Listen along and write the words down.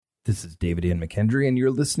This is David Ian McKendry, and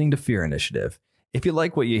you're listening to Fear Initiative. If you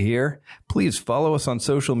like what you hear, please follow us on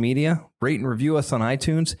social media, rate and review us on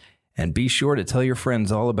iTunes, and be sure to tell your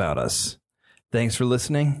friends all about us. Thanks for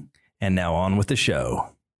listening, and now on with the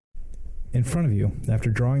show. In front of you, after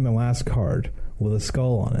drawing the last card with a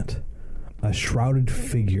skull on it, a shrouded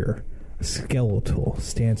figure, skeletal,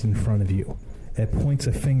 stands in front of you. It points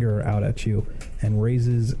a finger out at you and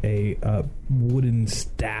raises a wooden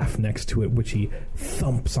staff next to it, which he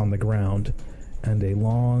thumps on the ground, and a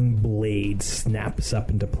long blade snaps up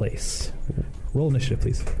into place. Roll initiative,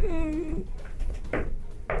 please.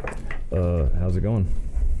 How's it going?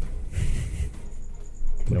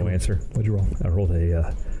 No answer. What'd you roll? I rolled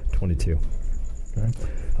a 22. All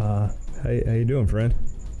right. How you doing, friend?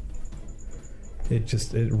 It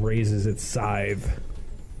raises its scythe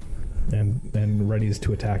and readies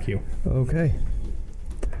to attack you. Okay.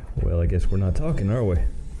 Well, I guess we're not talking, are we?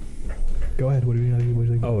 Go ahead. What do you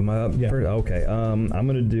think? Oh, am I up? Yeah. First? Okay. I'm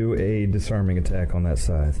going to do a disarming attack on that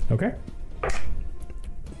scythe. Okay.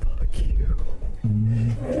 Fuck you.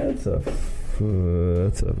 That's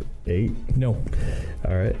a 8. No.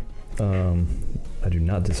 All right. I do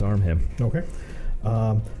not disarm him. Okay.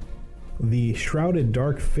 The shrouded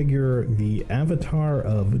dark figure, the avatar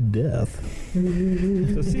of death.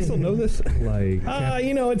 Does Cecil know this? Like,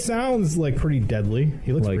 It sounds like pretty deadly.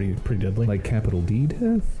 He looks Like- pretty deadly. like capital D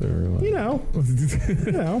death, or like,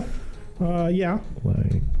 Yeah.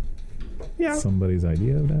 like Yeah. somebody's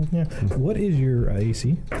idea of that? Yeah. What is your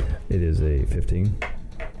AC? It is a 15.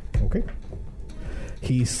 Okay.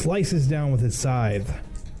 He slices down with his scythe.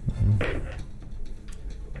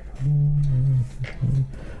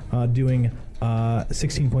 Doing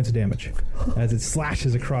 16 points of damage as it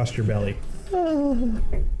slashes across your belly.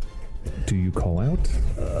 Do you call out?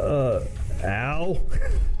 Ow.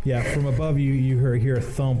 Yeah, from above you hear a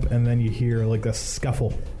thump, and then you hear like a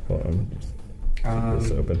scuffle. Hold on.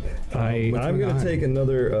 This open. I'm going to take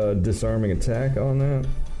another disarming attack on that.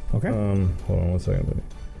 Okay. Hold on 1 second.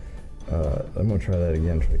 I'm going to try that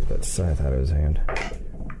again, try to get that scythe out of his hand.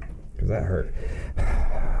 Because that hurt.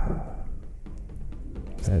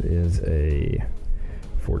 That is a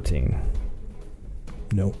 14.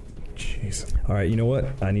 No. Jeez. All right, you know what?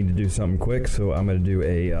 I need to do something quick, so I'm going to do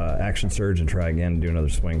a action surge and try again and do another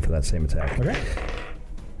swing for that same attack. Okay.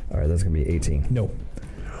 All right, that's going to be 18. No.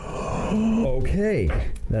 Okay,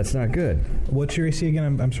 that's not good. What's your AC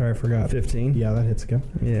again? I'm sorry, I forgot. 15? Yeah, that hits again.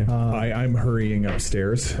 Yeah. I'm hurrying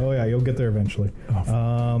upstairs. Oh yeah, you'll get there eventually.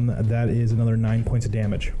 That is another 9 points of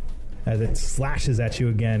damage as it slashes at you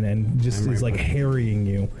again and just is like harrying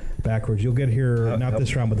you backwards. You'll get here not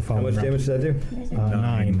this round, but the How following much round. damage did that do?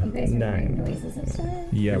 9. You guys are Nine. hearing noises and stuff?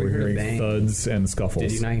 Yeah, we're we heard a hearing bang. thuds and scuffles.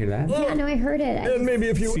 Did you not hear that? Yeah, no, I heard it. And maybe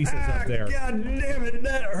if you... Cecil's up there. God damn it,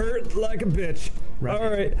 that hurt like a bitch. All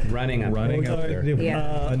right. Running up. Running up there.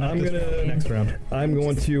 Yeah. I'm gonna next round. I'm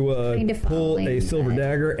going Trying to to pull follow a him, silver but-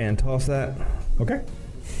 dagger and toss that. Okay.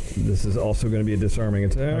 This is also going to be a disarming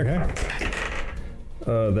attack. Okay.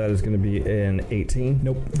 That is going to be an 18.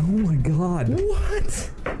 Nope. Oh my god.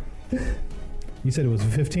 What? You said it was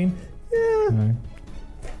 15? Yeah. All right.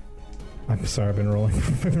 I'm sorry, I've been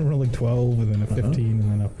rolling 12 and then a 15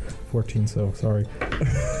 and then a 14, so sorry.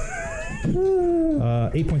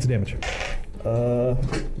 8 points of damage.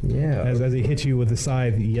 Yeah. As he hits you with the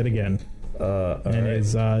scythe yet again. All And right.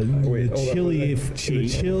 is Wait, the hold on, the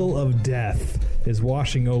chill of death is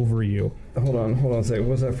washing over you. Hold on a second.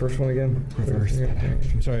 What was that first one again?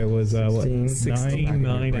 I'm sorry, it was 16, 16,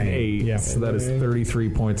 9, and 8. Yeah. So that is 33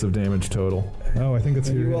 points of damage total. Oh, I think that's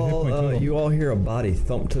your You hit point all, total. you all hear a body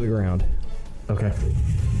thump to the ground. Okay.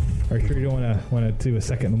 Are you sure you don't want to do a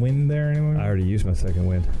second wind there anymore? I already used my second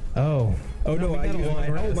wind. Oh. Oh no, I we got a used long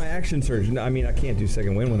rest. my action surge. No, I mean, I can't do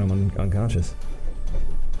second wind when I'm unconscious.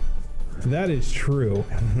 That is true.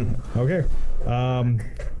 Okay.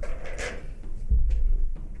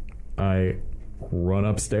 I run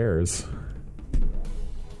upstairs.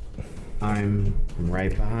 I'm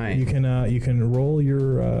right behind. You can roll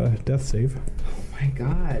your death save. Oh my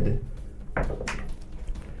god. I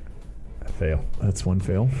fail. That's one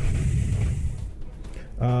fail.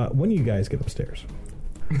 When you guys get upstairs?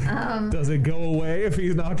 Does it go away if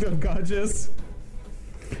he's knocked unconscious?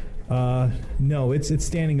 No, it's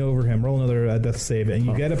standing over him. Roll another death save, and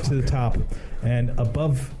you get up to the top, and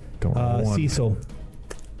above Don't roll one. Cecil.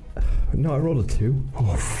 No, I rolled a 2.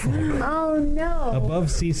 Oh no!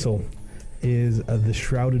 Above Cecil is the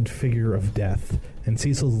shrouded figure of death, and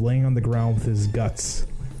Cecil's laying on the ground with his guts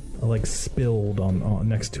like spilled on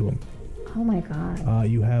next to him. Oh my god!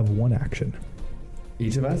 You have one action.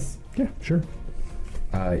 Each of us? Yeah, sure.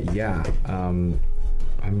 Yeah. I'm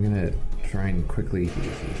gonna try and quickly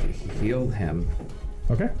heal him.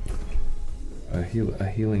 Okay. A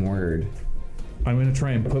healing word. I'm going to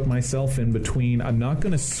try and put myself in between. I'm not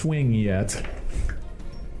going to swing yet,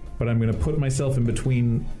 but I'm going to put myself in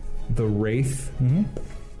between the Wraith. Mm-hmm.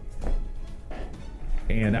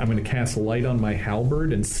 And I'm going to cast light on my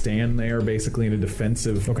halberd and stand there basically in a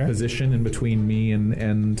defensive position in between me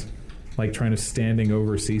and like trying to standing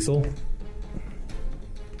over Cecil.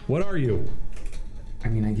 What are you? I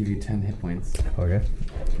mean, I give you 10 hit points. Okay.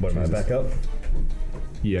 What, am I back up?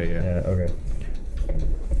 Yeah. Okay.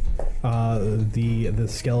 The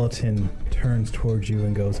skeleton turns towards you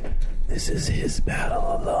and goes, "This is his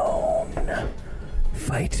battle alone.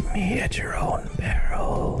 Fight me at your own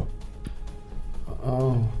peril."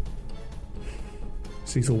 Oh.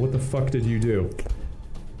 Cecil, what the fuck did you do?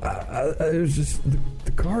 It was just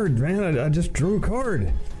the card, man. I just drew a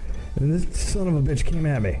card. And this son of a bitch came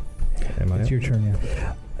at me. It's your turn,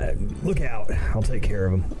 yeah. Look out. I'll take care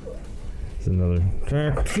of him. It's another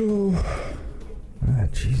tactile.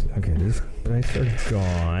 Jeez. Okay, these dice are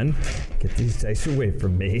gone. Get these dice away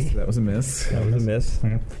from me. That was a miss. That was a miss.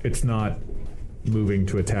 Okay. It's not moving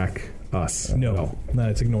to attack us. No,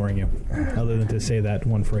 it's ignoring you. Other than to say that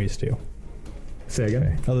one phrase to you. Say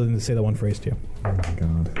again? Other than to say that one phrase to you. Oh my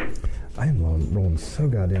god. I am rolling so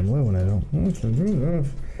goddamn low when I don't.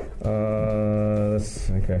 That's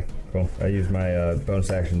okay. Cool. I use my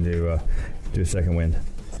bonus action to do a second wind.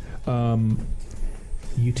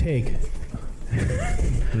 You take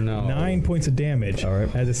 9 points of damage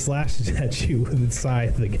as it slashes at you with its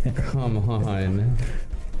scythe again. Come on.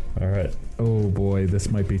 All right. Oh boy, this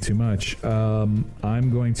might be too much.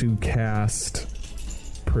 I'm going to cast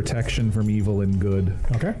Protection from Evil and Good.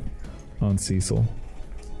 Okay. On Cecil.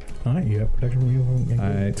 All right, you have Protection from Evil and Good.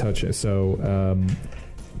 I touch it. So,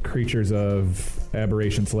 creatures of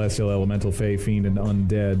aberration, celestial, elemental, fey, fiend, and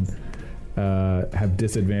undead have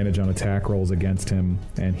disadvantage on attack rolls against him,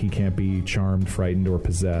 and he can't be charmed, frightened, or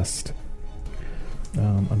possessed.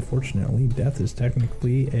 Unfortunately, death is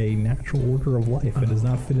technically a natural order of life. It does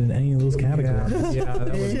not fit in any of those categories.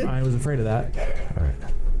 Yeah, I was afraid of that. All right.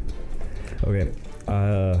 Okay.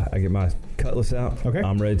 I get my cutlass out. Okay.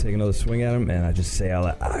 I'm ready to take another swing at him, and I just say,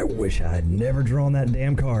 I wish I had never drawn that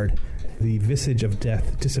damn card. The visage of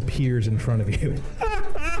death disappears in front of you.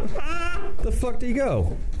 The fuck did he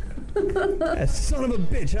go? That son of a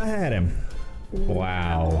bitch, I had him.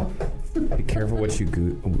 Wow. Be careful what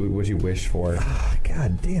you wish for.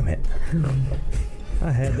 God damn it.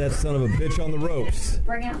 I had that son of a bitch on the ropes.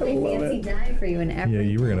 Bring out my fancy die for you and everything.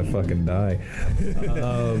 Yeah, you were gonna fucking die.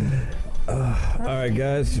 All right,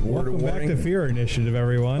 guys. Word of Welcome back warning. to Fear Initiative,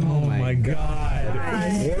 everyone. Oh my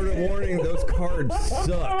god. Word of warning. Those cards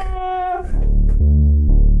suck.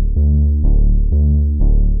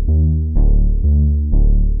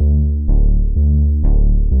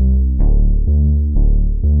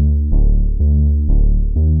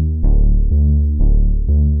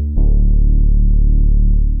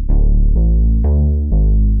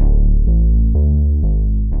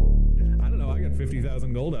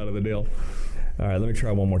 Gold out of the deal. All right, let me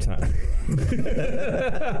try one more time.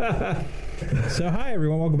 So, hi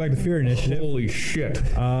everyone, welcome back to Fear Initiative. Holy shit.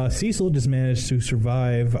 Cecil just managed to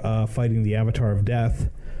survive fighting the Avatar of Death.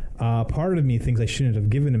 Part of me thinks I shouldn't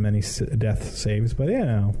have given him any death saves, but yeah,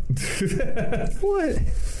 no. What?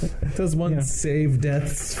 Does one save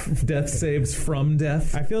death saves from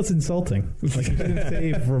death? I feel it's insulting. Like, you shouldn't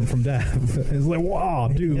save from death. It's like, wow,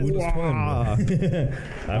 dude. Wow.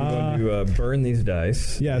 I'm going to burn these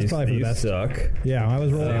dice. Yeah, it's probably for the best. Suck. Yeah, I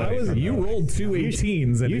was rolling. You rolled two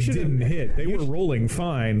 18s and you it didn't hit. They were rolling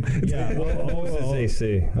fine. Yeah, What was his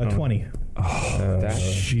AC? a 20.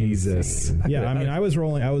 Jesus. Yeah, I mean, I was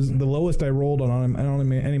rolling. The lowest I rolled on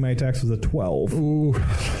any of my attacks was a 12. Ooh.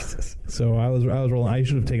 Jesus. So I was rolling. I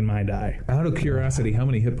should have taken my die. Out of curiosity, how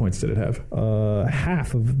many hit points did it have?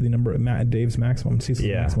 Half of the number of Dave's maximum, Cecil's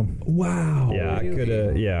maximum. Wow. Yeah, I could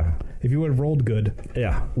have. Yeah. If you would have rolled good.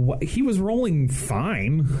 Yeah. What? He was rolling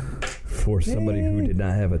fine. For somebody who did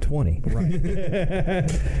not have a 20.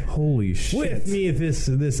 Right. Holy shit. With me this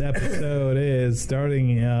episode is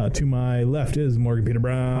starting to my left is Morgan Peter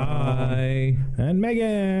Brown. Hi. And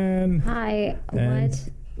Megan. Hi. And What?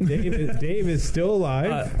 Dave is still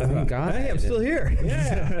alive. Oh, God. Hey, I'm still here.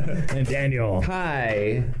 Yeah. And Daniel.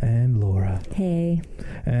 Hi. And Laura. Hey.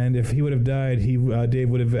 And if he would have died, Dave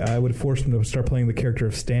would have. I would have forced him to start playing the character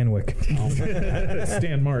of Stanwick.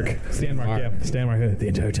 Stan Mark. Yeah. Stanmark. The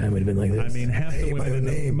entire time would have been like this. I mean, half the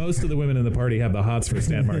women, most of the women in the party have the hots for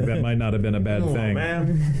Stan Mark. That might not have been a bad thing.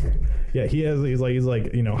 Man. Yeah, he's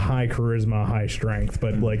like high charisma, high strength,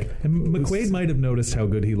 but like And McQuaid might have noticed how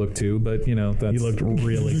good he looked too, but that's he looked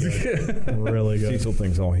really really good. Really good. Cecil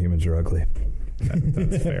thinks all humans are ugly.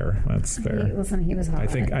 That's fair. That's fair. Listen, he was hot.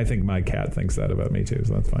 I think my cat thinks that about me too,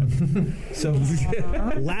 so that's fine. So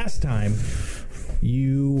last time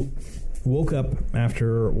you woke up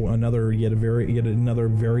after another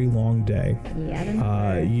very long day.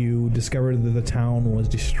 You discovered that the town was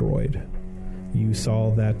destroyed. You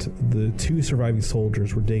saw that the 2 surviving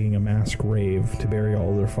soldiers were digging a mass grave to bury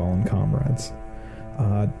all of their fallen comrades.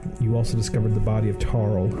 You also discovered the body of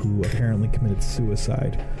Tarl, who apparently committed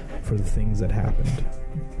suicide for the things that happened.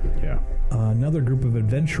 Yeah. Another group of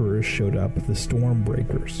adventurers showed up, the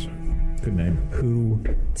Stormbreakers. Good name. Who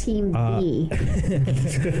Team B.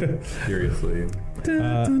 Seriously.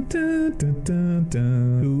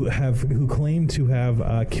 who claim to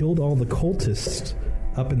have killed all the cultists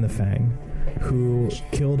up in the Fang, who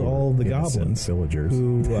killed all the goblins, villagers,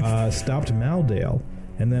 who stopped Maldale,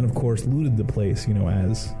 and then of course looted the place,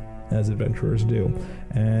 as adventurers do,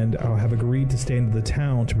 and have agreed to stay in the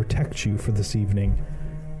town to protect you for this evening,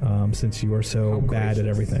 since you are so bad at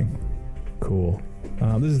everything. Cool.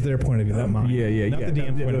 This is their point of view, not mine. Not the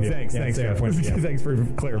DM's point of view. Thanks, Jeff. Thanks for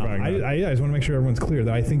clarifying. I just want to make sure everyone's clear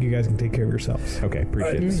that I think you gues can take care of yourselves. Okay,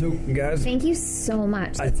 appreciate it. So, guys, Thank you so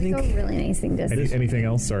much. I That's think- a really nice thing to say. Anything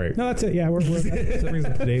else? Sorry. No, that's it. Yeah, we're that brings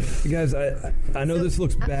up to date. guys, I know this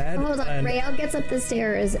looks bad. Hold on. and- Rael gets up the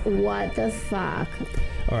stairs. What the fuck?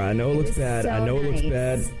 all right, I know it looks bad. I know it looks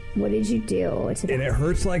bad, What did you do to and that? it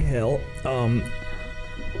hurts like hell.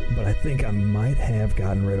 But I think I might have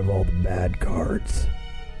gotten rid of all the bad cards.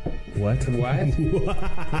 What?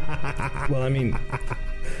 Well, I mean,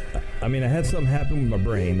 I had something happen with my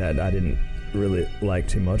brain that I didn't really like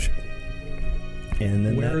too much, and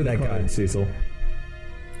then Where are the that guy. cards, Cecil?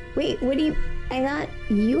 Wait, what do you... I thought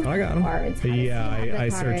you I got 'em. cards. How did you Yeah, have the I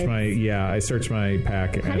searched cards? I searched my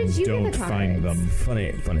pack How and did you get don't the find cards? them.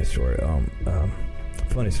 Funny story.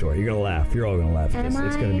 Funny story. You're gonna laugh. You're all gonna laugh. Am It's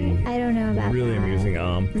gonna be I don't know about really that. amusing.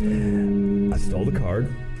 I stole the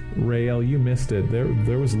card. Rael, you missed it.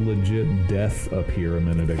 There was legit death up here a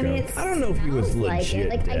minute ago. I mean, it I don't know if he was smells like legit it.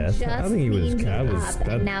 Like, death. I just I think he was cleaned kind it of up, that.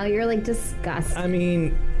 and now you're like disgusted. I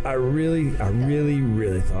mean, I really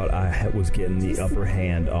thought I was getting the upper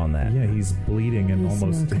hand on that. Yeah, he's bleeding and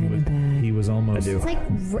he was I almost. do. it's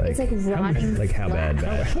like rotting. Like how bad?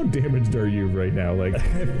 How damaged are you right now? Like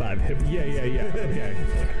 5 hip. yeah. Okay.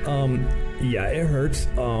 Yeah, it hurts.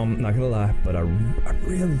 Not gonna lie, but I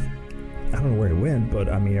really, I don't know where it went, but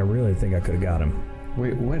I really think I could have got him.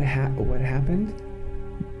 Wait, what happened?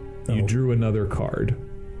 You drew another card,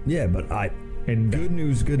 Yeah, but and good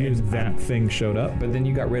news. and that thing showed up. But then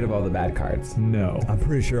you got rid of all the bad cards. No, I'm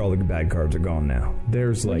pretty sure all the bad cards are gone now.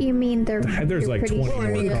 there's What like do you mean they're? there's you're like pretty 20 sure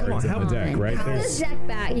more they're cards in the gone. deck, right? Put There's the deck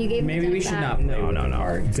back. You gave Maybe me we the should deck not back. play with the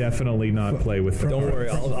cards. definitely not play with. Don't worry,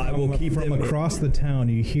 I will keep from them across the town.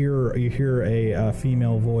 You hear a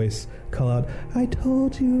female voice call out, "I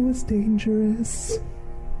told you it was dangerous."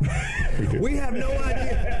 We have no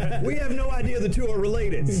idea. We have no idea the two are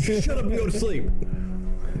related. Shut up and go to sleep.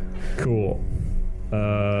 Cool.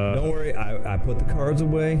 Don't worry, I put the cards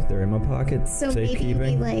away. They're in my pocket. So maybe we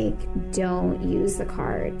Safekeeping. don't use the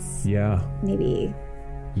cards. Yeah. Maybe.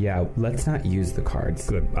 Yeah, let's not use the cards.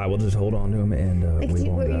 Good. I will just hold on to them and we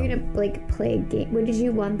Were won't. you gonna play a game? What did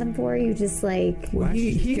you want them for? You just Well,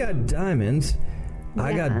 he got diamonds.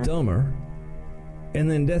 I Yeah. got dumber. And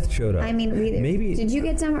then death showed up. I mean, Maybe- Did you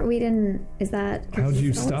get dumb or we didn't? Is that? 'cause How'd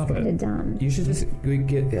you someone's stop kinda it? Dumb. You should just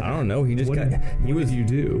get. I don't know. He just What got. did you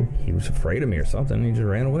do? He was afraid of me or something. He just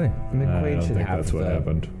ran away. I McQuaid don't should think have that's what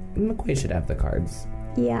happened. McQuaid should have the cards.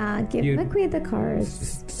 Yeah, give You- McQuaid the cards.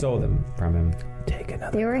 Just stole them from him. Take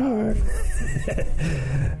another. They were his.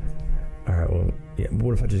 All right. Well, yeah. But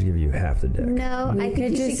what if I just give you half the deck? No, We I think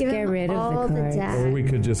could you should just give get him rid of the all the cards. deck. Or we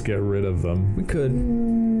could just get rid of them. We could.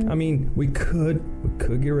 I mean, we could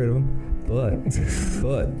get rid of them,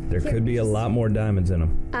 but there could be a lot more diamonds in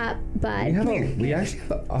them. But We actually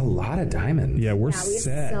have a lot of diamonds. Yeah, we're yeah, we have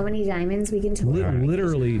set. so many diamonds. We can totally.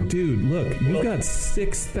 Literally, dude, look, you've got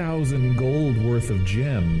 6,000 gold worth of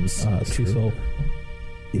gems. Cecil,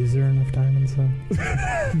 is there enough diamonds though?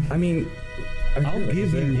 I mean, I'll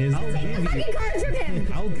give you his. Fucking cards from him.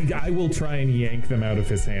 I will try and yank them out of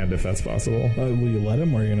his hand if that's possible. Will you let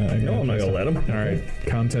him, or are you gonna? no, I'm not gonna let him. All right,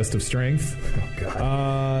 contest of strength.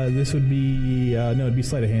 This would be no, it'd be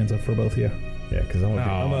sleight of hands up for both of you. Yeah, because I'm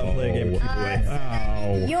gonna play a game. Keep away.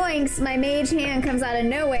 Yoinks! My mage hand comes out of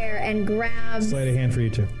nowhere and grabs. Sleight of hand for you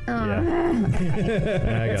too. Yeah.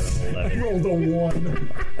 I got an 11. Rolled a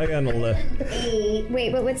 1. I got an 11. 8.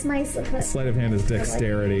 Wait, but what's my Sleight of hand is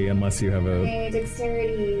dexterity, unless you have a. My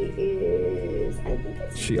dexterity is. I think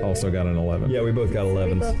it's. She also got an 11. Yeah, we both got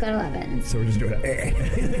 11s. We both got 11. So we're just doing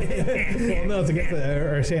it. Well, no, to get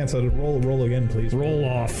our chance, so roll again, please. Roll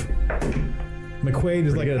off. McQuaid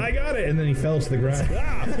is like, good. I got it, and then he fell to the ground.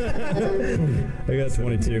 I got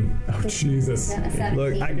 22. Oh, Jesus.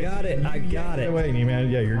 Look, I got it. I got it. Wait, man,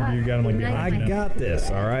 yeah, you got him like behind. I you now. got this.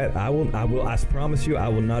 All right. I will. I promise you, I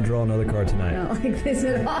will not draw another card I tonight. don't like this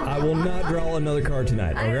at all. I will not draw another card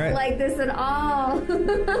tonight. I All don't right. like this at all.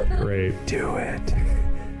 Great. Do it.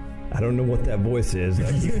 I don't know what that voice is,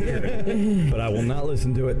 I keep hearing, but I will not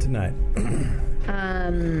listen to it tonight.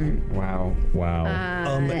 Wow. Wow.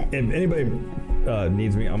 If anybody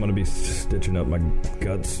needs me, I'm going to be stitching up my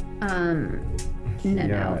guts.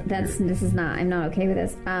 No, this is not. I'm not okay with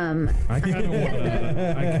this. I kind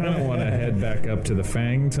of want to head back up to the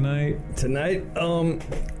Fang tonight. Tonight,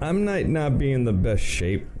 I might not be in the best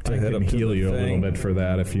shape to I head can up to heal the you a little thing. bit for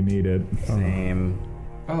that if you need it. Same.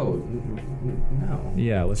 Oh, no.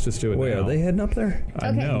 Yeah, let's just do it Wait, now. are they heading up there? I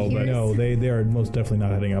Okay, know, but No, they are most definitely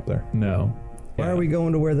not heading up there. no. Why Yeah. are we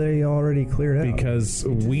going to where they already cleared out? Because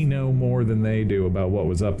we know more than they do about what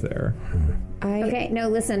was up there. Okay, no,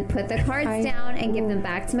 listen. Put the cards down and give them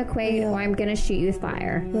back to McQuaid, or I'm gonna shoot you with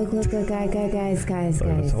fire. Look, guys.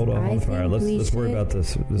 Let's hold off on the fire. Let's worry about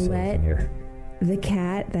this other let thing here. the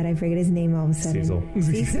cat that I forget his name all of a sudden.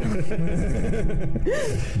 Cecil.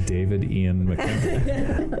 David Ian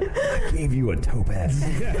McKenna. I gave you a topaz.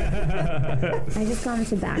 I just got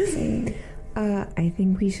into backseat. I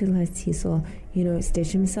think we should let Cecil,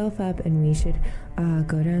 stitch himself up, and we should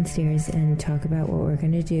go downstairs and talk about what we're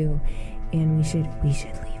gonna do, and we should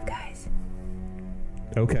leave, guys.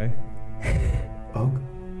 Okay.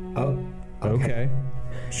 Okay.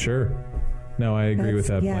 Sure. No, I agree with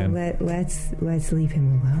that plan. Let's leave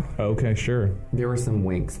him alone. Okay, sure. There were some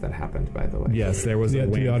winks that happened, by the way. Yes, there was Yeah, a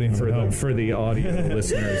the wink audience for at home. for the audio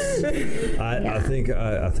listeners. I think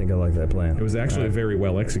I like that plan. It was actually a very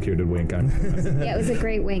well executed wink. Yeah, it was a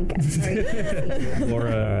great wink. I'm sorry.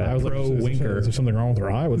 Laura, I was pro like, winker. Is there something wrong with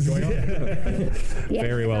her eye? What's going on? Yeah,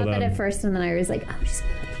 Very I well thought that done. at first, and then I was like, oh, just.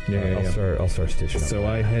 Yeah. I'll start stitching up. So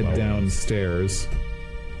I head downstairs.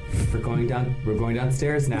 We're going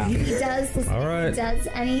downstairs now. He does. Listen, All right. He does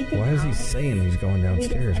anything. Why is he else. saying he's going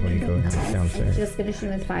downstairs when he goes I'm downstairs? just gonna shoot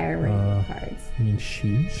with fire right cards. I mean,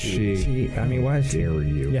 she? She. I mean, why is Dare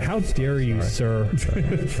you? Yeah, how dare you, sir?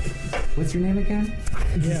 What's your name again?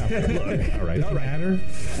 Yeah. All right. Does it matter?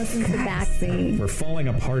 Listen to the backseat. We're falling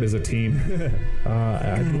apart as a team.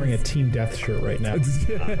 I'm wearing a Team Death shirt right now.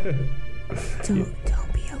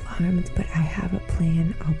 Don't be alarmed, but I have a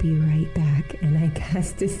plan. I'll be right back, and I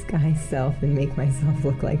cast disguise self and make myself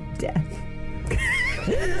look like death.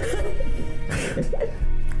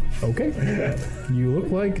 Okay. You look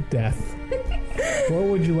like death. What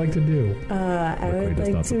would you like to do? I would does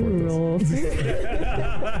like not to support this. roll.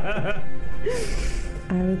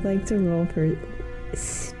 I would like to roll for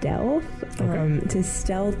stealth. To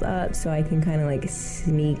stealth up so I can kind of like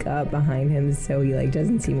sneak up behind him so he like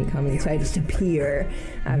doesn't see me coming. So I just appear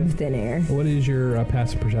out of thin air. What is your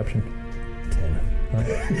passive perception? 10.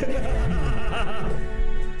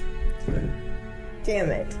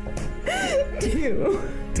 Damn it. 2.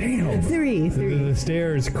 Damn. 3. The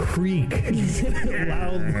stairs creak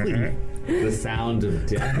loudly. The sound of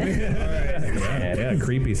death. Yeah,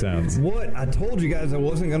 creepy sounds. What? I told you guys I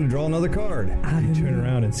wasn't going to draw another card. You turn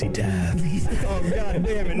around and see death. Oh, God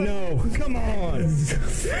damn it, no. Come on.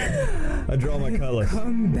 I draw my colors.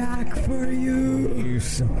 Come back for you. You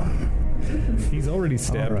son. He's already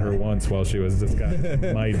stabbed her once while she was disguised.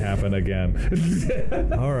 Might happen again.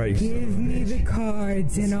 All right. Give me the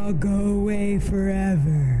cards and I'll go away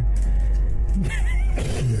forever.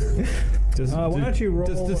 Why don't you roll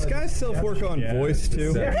Does disguise self work on voice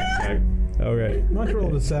too? Okay. Why don't you roll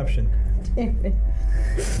deception? And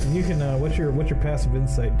you can. What's your passive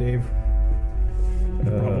insight, Dave?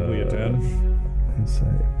 Probably a 10.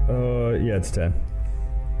 Insight. Yeah, it's 10.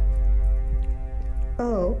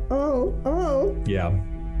 Oh. Yeah.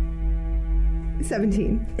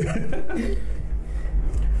 17.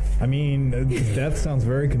 I mean, death sounds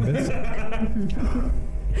very convincing.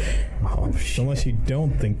 Unless you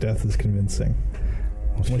don't think death is convincing.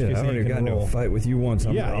 Shit, I already got into a fight with you once.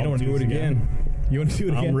 Yeah, you I'll don't do do it it again. You want to do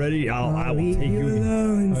it again? I'm ready. I will take you.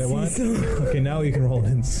 alone, Oh, you want? Cecil. Okay, now you can roll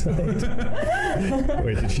an insight.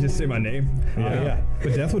 Wait, did she just say my name? Yeah.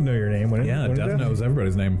 But Death would know your name, wouldn't Yeah, wouldn't Death Death knows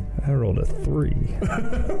everybody's name. I rolled a 3.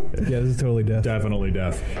 Yeah, this is totally Death. Definitely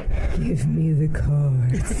Death. Give me the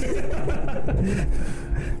cards.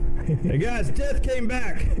 Hey guys, Death came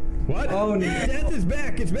back. What? Oh, no. Death is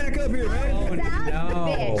back. It's back up here, right? Oh, That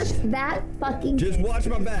no. bitch, that fucking Just bitch. watch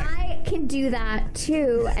my back. I can do that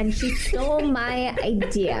too, and she stole my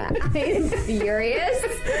idea. I'm furious.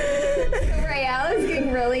 Raelle is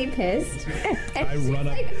getting really pissed. And I she's run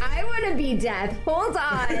up- like, I want to be Death. Hold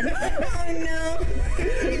on. Oh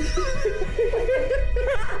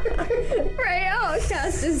Raelle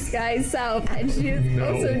cast disguise self, and she is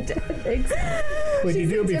also Death. Wait, do you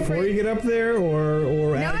do it before you get up there, or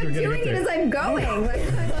No, as I'm you're getting doing up it there? as I'm going. Like,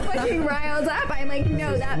 I'm fucking riled up. I'm like,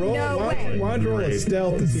 no, no way. Why don't you roll a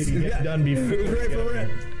stealth to see if you get done before? Who's ready for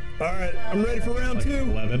round? All right, I'm ready for round 2.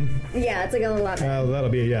 11. Yeah, it's like a 11. That'll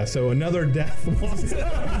be yeah. So another death.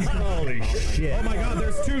 Holy shit! Oh my god,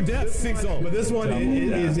 there's 2 deaths, Cecil. But this one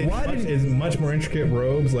is much more intricate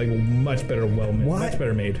robes, like much better, much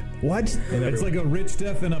better made. What? And It's like a rich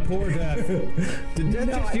death and a poor death. Did Death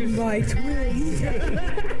just use my twins.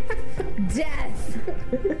 Death.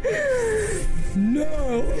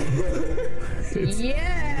 No.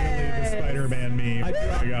 Yeah. Spider-Man meme. Oh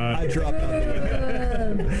my god. I dropped out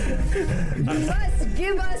the window. You must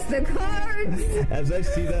give us the cards. As I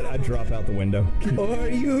see that, I drop out the window. Or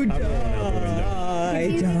you I'm rolling out the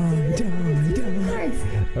window. die. Cards.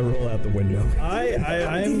 I roll out the window. I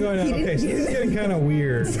am going to. Okay, so this is getting kind of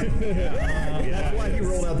weird. That's why he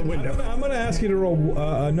rolled out the window. I'm going to ask you to roll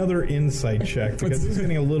another insight check because this is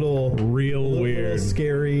getting a little Real weird.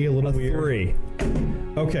 scary, a little weird. 3.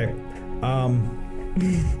 Okay.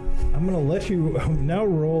 I'm going to let you now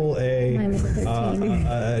roll Mine was a 13.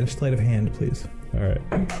 a sleight of hand, please. All right.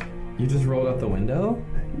 You just rolled out the window?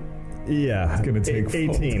 Yeah. It's gonna take full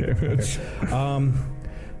 18. damage.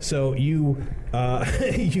 So you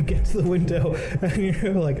you get to the window and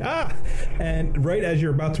you're like, and right as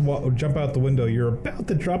you're about to jump out the window, you're about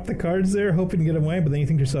to drop the cards there, hoping to get away, but then you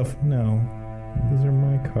think to yourself, no, these are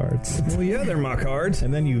my cards. Well, yeah, they're my cards.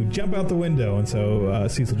 And then you jump out the window, and so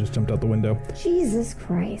Cecil just jumped out the window Jesus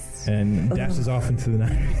Christ. and dashes off into the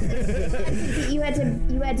night. You had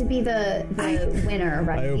to be the winner,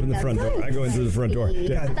 right? I open the front door. I go into the front door.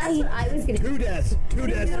 That's what I was gonna 2 deaths. 2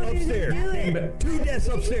 deaths upstairs. 2 deaths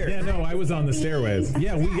upstairs. Yeah, no, I was on the stairways.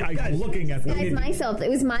 Yeah, I'm looking at Guys, myself. It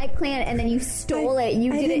was my plan, and then you stole it.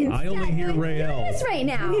 You did it. I only hear Raelle. Furious right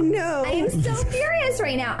now. know. I am so furious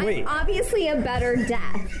right now. Wait. I'm obviously a better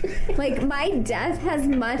death. Like my death has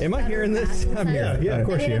much. Am I better hearing this? fashion I'm sense. here. Yeah, of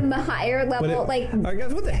course And you in are. a higher level, like All right,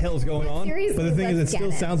 guys, what the hell's going on? seriously. But the thing is, it let's still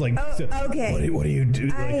get sounds like, Oh, okay. what do you do?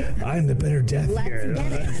 Like, I'm the better death Let's here.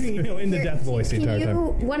 get it. You know, in the death voice the Can entire you?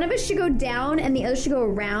 time. One of us should go down, and the other should go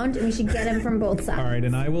around, and we should get him from both sides. All right,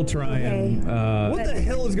 and I will try and What the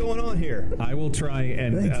hell is going on here? I will try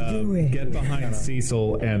and Let's do it. get behind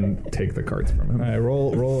Cecil and take the cards from him. All right,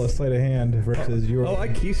 roll a sleight of hand versus your. Oh, I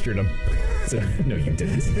keistered him. So, no, you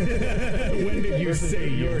didn't. When did you say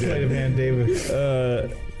you your sleight of did? hand, David.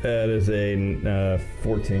 That is a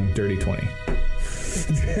 14. Dirty 20.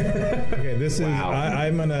 Okay, this is.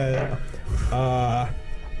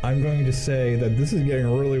 I'm going to say that this is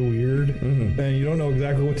getting really weird, and you don't know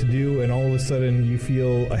exactly what to do, and all of a sudden you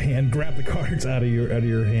feel a hand grab the cards out of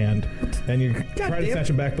your hand, and you try to snatch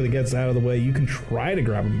them back, but it gets out of the way. You can try to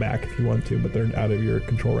grab them back if you want to, but they're out of your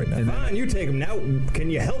control right now. Fine, you take them. Now, can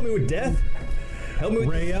you help me with Death? Help me with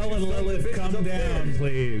Raelle and Lilith, come down,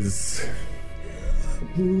 please.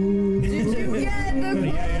 Did you get the?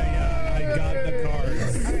 Yeah. I got the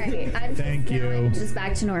cards. All right, I'm Thank now you. I'm just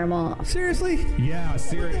back to normal. Seriously? Yeah,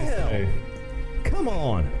 seriously. Come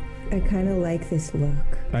on. I kind of like this look.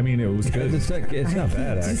 I mean, it was good. It's not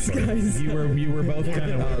bad, actually. You were both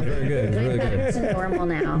kind of Very good. I'm Very back good. to normal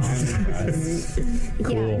now.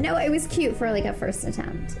 Cool. Yeah, no, it was cute for like a first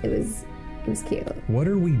attempt. It was cute. What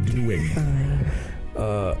are we doing?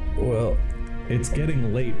 Well, It's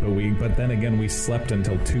getting late, but then again, we slept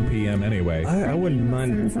until 2 p.m. anyway. I wouldn't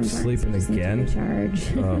mind Sometimes sleeping you just need to again.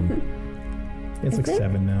 recharge. It's like Is it?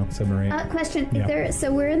 7 now, 7 or 8. Question: Yeah.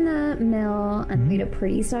 So we're in the mill, and we had a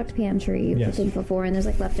pretty stocked pantry. Yes. The thankful for, and there's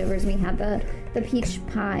like leftovers. We had the peach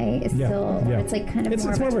pie. Is still. yeah. It's like kind of It's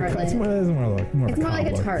more more of of a a tartlet. it's more like a It's more like a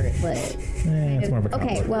cobbler. tartlet. It's more of a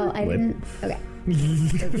Okay, cobbler. well, I didn't. Okay. We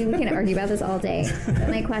can argue about this all day. But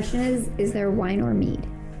my question is there wine or mead?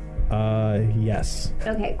 Yes.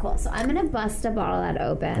 Okay, cool. So I'm gonna bust a bottle that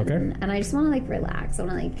open, Okay. and I just want to like relax. I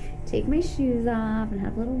want to like take my shoes off and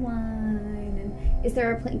have a little wine. And is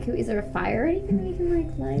there is there a fire or anything we can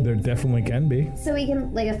like light? There definitely can be. So we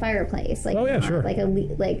can like a fireplace, like Oh, yeah, not, sure. like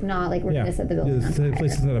like not like we're Yeah. gonna set the building on The fire.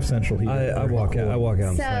 place doesn't have central heat. I walk out. I walk out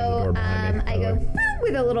and slam the So door behind me. I go boom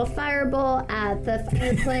with a little fireball at the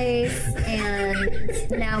fireplace, and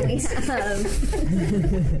now we have.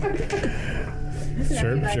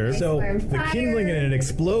 Sure. So the kindling in it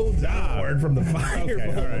explodes outward from the fire.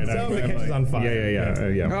 Okay, all right. So it catches on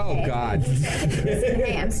fire. Yeah. Oh God.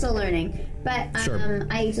 Hey, I'm still learning. But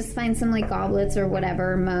I just find some like goblets or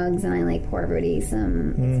whatever mugs, and I like pour everybody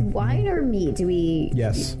some wine or meat. Do we?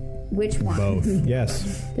 Yes. Which one? Both.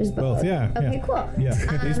 Yes. There's both. Both. Yeah. Okay. yeah. Cool.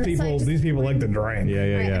 Yeah. These people like to drink. Yeah.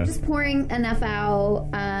 All right, I'm just pouring enough out.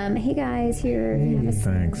 Hey guys, here. you have a sip.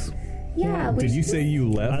 Thanks. Yeah. Did you say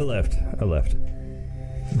you left? I left.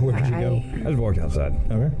 Where did you go? I just walked outside.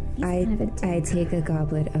 Okay. I take a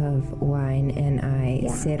goblet of wine and I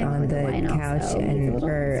sit I on like the wine couch also.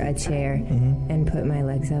 or a chair and put my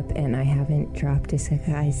legs up, and I haven't dropped a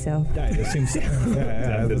cigar, so It seems.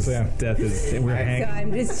 Death is. We're hanging. so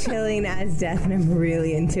I'm just chilling as death, and I'm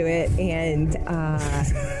really into it. And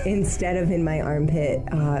instead of in my armpit,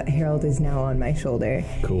 Harold is now on my shoulder,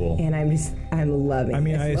 Cool. and I'm loving. I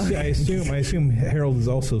mean, this I assume Harold is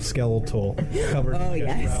also skeletal, covered Oh, in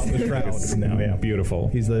yes. the shroud now. Yeah. Beautiful.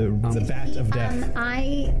 He's the bat of death.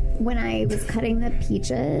 When I was cutting the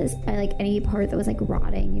peaches, I like any part that was like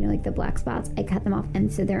rotting, you know, like the black spots, I cut them off,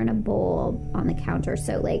 and so they're in a bowl on the counter.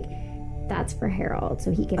 So like, that's for Harold,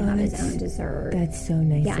 so he can have his own dessert. That's so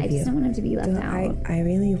nice Yeah, of I you. just don't want him to be left out. I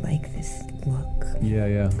really like this look.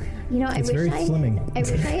 Yeah. You know, It's I very wish slimming. I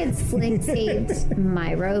wish I had saved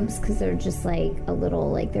my robes because they're just like a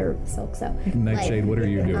little like they're silk. So Nightshade, what are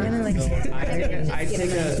you doing? I'm like, I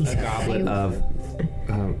take a goblet of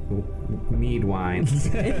mead wine.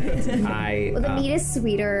 Well, the meat is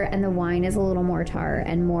sweeter and the wine is a little more tart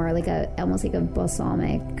and more like almost like a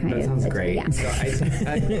balsamic kind of. That sounds great. Yeah. So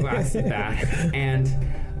I take a glass back and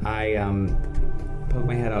I poke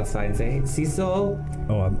my head outside and say, "Hey, Cecil,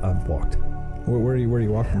 Oh, I've walked. Where are you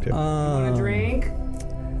walking to? want a drink?"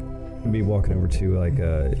 Be walking over to like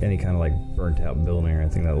any kind of like burnt out building or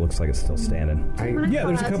anything that looks like it's still standing. Yeah,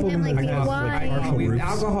 there's a couple of them like, that we have have like wine. partial We have roofs.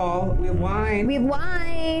 alcohol. We have wine. We have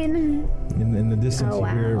wine. In the distance, Oh, you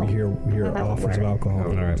wow. hear Well, that offers of would alcohol.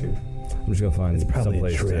 All right. I'm just gonna find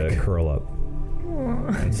probably a someplace to trick. curl up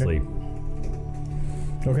and sleep.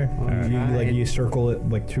 Okay. Alright. You circle it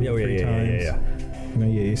like two or three times. Yeah. You know,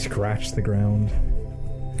 you scratch the ground.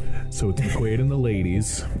 So it's McQuaid and the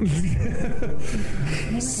ladies.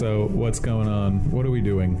 So what's going on? What are we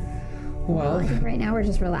doing? Well, I think right now we're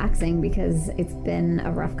just relaxing because it's been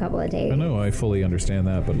a rough couple of days. I know I fully understand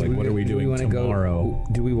that, but like, what are we doing tomorrow?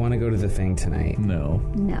 Do we want to go to the thing tonight? No,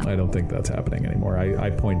 I don't think that's happening anymore. I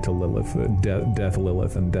point to Lilith, Death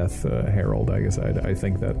Lilith, and Death Harold. I guess I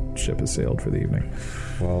think that ship has sailed for the evening.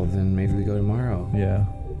 Well, then maybe we go tomorrow. Yeah.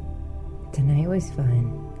 tonight was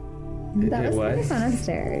fun. That was was? really fun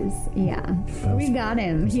upstairs. Yeah. We got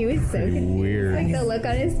him. He was so Pretty confused. weird. Like the look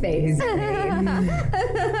on his face.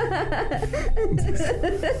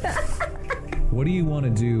 What do you want to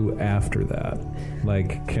do after that?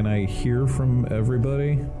 Like, can I hear from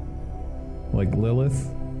everybody? Like Lilith?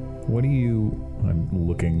 What do you... I'm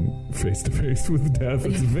looking face to face with Death.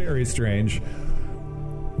 It's very strange.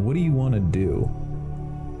 What do you want to do?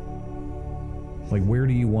 Like, where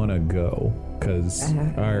do you want to go? Because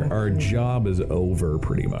our job is over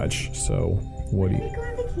pretty much. So, what do you... Go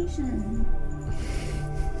on vacation.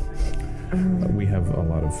 We have a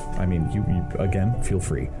lot of... I mean, you again, feel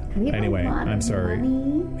free. We have Anyway, a lot I'm of sorry.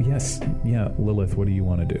 money. Yes, yeah, Lilith, what do you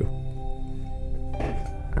want to do?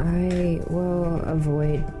 I will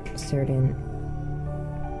avoid certain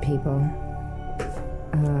people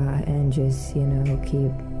and just,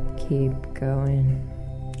 keep going.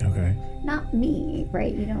 Okay. Not me,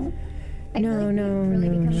 right? You don't. I No, feel like no, we've really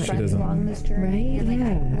no, become no. She friends doesn't. along this journey, Right? and like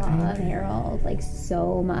Yeah, I love I- Harold like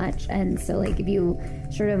so much, and so like if you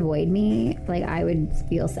sort of avoid me, like I would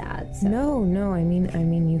feel sad. So. No, I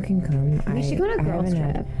mean you can come. We should go on a girls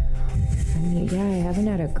trip. I haven't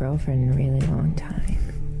had a girlfriend in a really long time.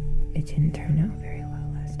 It didn't turn out very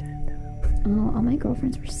well last time, though. Oh, all my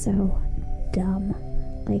girlfriends were so dumb.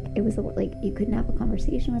 Like it was like you couldn't have a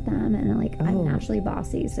conversation with them, and like I'm Oh. naturally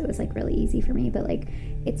bossy, so it was like really easy for me. But like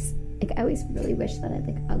it's like I always really wish that I had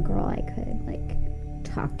like a girl I could like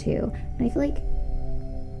talk to, and I feel like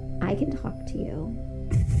I can talk to you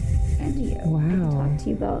and you. I can Wow. talk to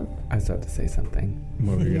you both. I was about to say something.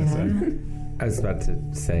 What were you going to say? I was about to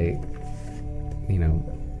say,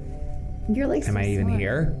 You're like. Am so I even smart.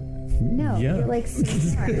 here? No, Yeah. you're like so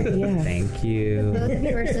smart. Yeah. Thank you. Both of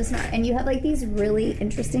you are so smart, and you have like these really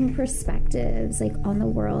interesting perspectives, like on the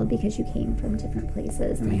world because you came from different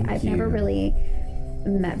places, and like Thank I've never you. really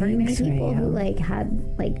met very many Thanks, people who Rhea. like had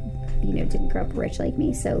like didn't grow up rich like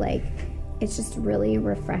me. So like it's just really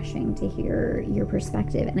refreshing to hear your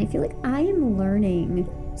perspective, and I feel like I am learning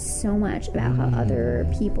so much about how other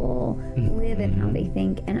people live and how they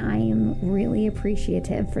think, and I am really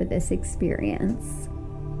appreciative for this experience.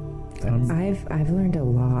 I've learned a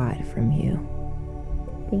lot from you.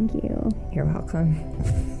 Thank you. You're welcome.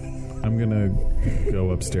 I'm gonna go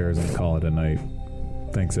upstairs and call it a night.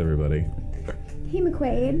 Thanks, everybody. Hey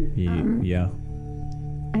McQuaid. Yeah,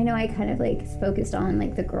 I know I kind of like focused on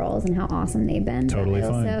like the girls and how awesome they've been. but totally I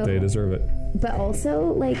fine. also- They deserve it. But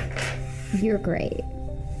also, like, you're great.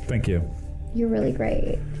 Thank you. You're really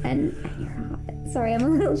great. And you're hot. Sorry, I'm a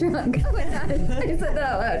little drunk. Oh my gosh. I just said that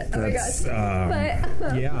out loud. Oh my gosh.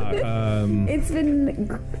 But Yeah. it's been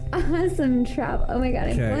awesome travel. Oh my god,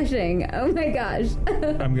 I'm Okay. blushing. Oh my gosh.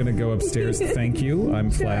 I'm gonna go upstairs. Thank you.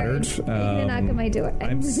 I'm flattered. Sorry. I need to knock on my door.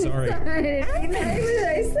 I'm sorry. Sorry. What did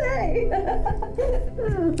I say?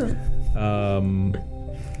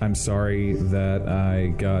 I'm sorry that I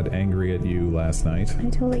got angry at you last night. I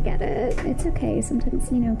totally get it. It's okay. Sometimes,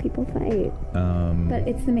 people fight. But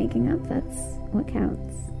it's the making up that's what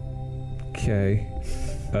counts. Okay.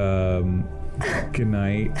 Good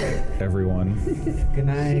night, everyone. Good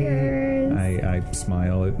night. Cheers. I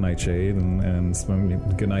smile at Nightshade and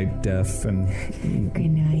good night, Death and Good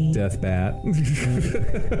night. Death Bat.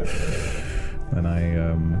 And I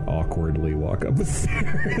awkwardly walk up the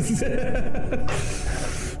stairs.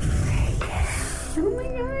 Oh my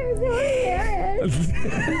god, I'm so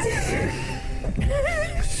embarrassed.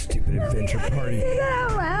 Stupid adventure party. Say that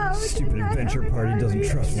out loud. Stupid adventure party doesn't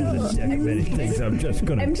trust me with a deck of many things. I'm just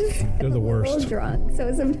gonna. I'm just They're the a worst. little drunk,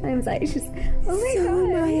 so sometimes I just. Oh my So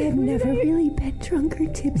god. I have never really been drunk or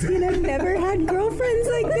tipsy, and I've never had girlfriends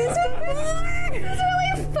like this before. It's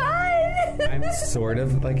really fun. I'm sort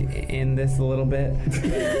of like in this a little bit.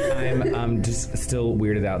 I'm just still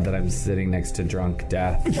weirded out that I'm sitting next to drunk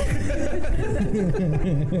Death.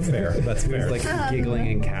 Fair. That's fair. Who's like giggling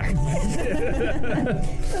and cackling.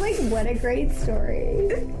 Like, what a great story.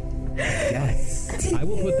 Yes. I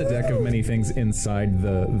will put the deck of many things inside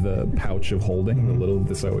the pouch of holding the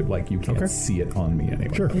little so you can't see it on me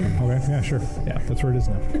anyway. Sure. Okay. Yeah, sure. Yeah. That's where it is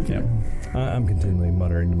now. Yeah. I'm continually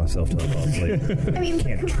muttering to myself till I fall asleep. I mean,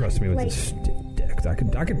 Can't come trust on, me with like, this deck.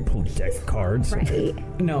 I could pull deck cards. Right.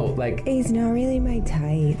 No, like He's not really my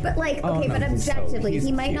type. But like, Oh, okay, no, but he's so- objectively, he's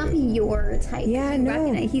he might not be cute. your type. Yeah, You no.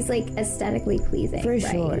 recognize- He's like aesthetically pleasing. For right?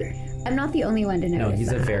 sure. I'm not the only one to notice. no,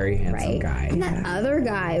 he's a that, very handsome right? guy. And that other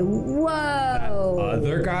guy, whoa,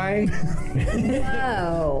 Other guy,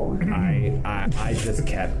 whoa. I just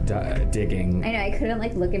kept digging. I know, I couldn't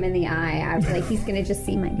like look him in the eye. I was like, he's gonna just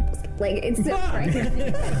see my nipples. Like, it's so crazy.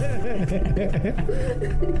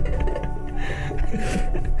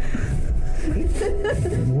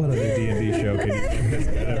 What other D&D show could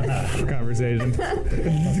you have conversation?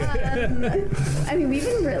 I mean, we've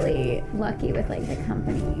been really lucky with like the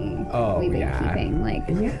company Oh, we've been yeah. keeping. Like,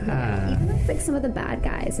 Yeah. even with like some of the bad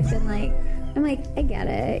guys have been like, I'm like, I get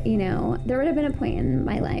it. There would have been a point in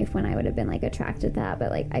my life when I would have been like attracted to that, but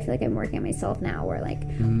like I feel like I'm working on myself now, where like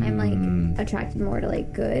I'm like attracted more to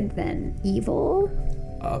like good than evil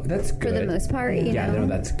Oh, that's good. for the most part. You Yeah, know? no,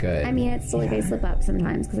 that's good. I mean, it's still like I slip up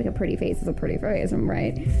sometimes because like a pretty face is a pretty face, I'm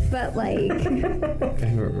right. But like,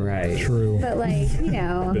 right. True. but like,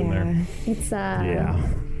 Been there. it's Yeah.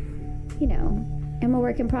 I'm a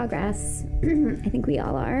work in progress. I think we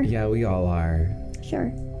all are. Yeah, we all are.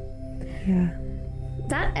 Sure. Yeah.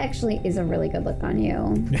 That actually is a really good look on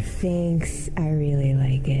you. Thanks. I really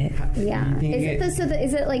like it. Yeah.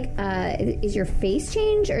 Is it like is your face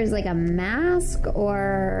change, or is it like a mask,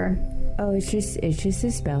 or Oh, it's just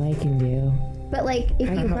a spell I can do. but like if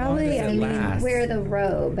I you could probably does it last? wear the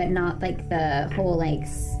robe but not like the whole like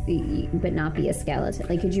but not be a skeleton,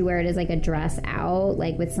 like could you wear it as like a dress out,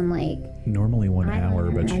 like with some like Normally 1 I don't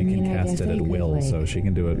hour, but know. she I mean, can I cast guess it I at could, will, like- so she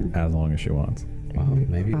can do it as long as she wants. Well,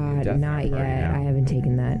 maybe Not yet. I haven't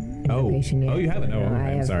taken that invocation yet. Oh, you haven't? Oh, No, okay,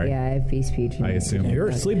 I I'm have, sorry. Yeah, I have beast speech. I assume. You're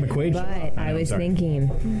asleep, McQuaid. But I I'm was sorry.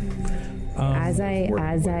 thinking, as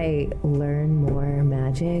I learn more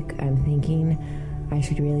magic, I'm thinking I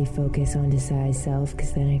should really focus on disguise self,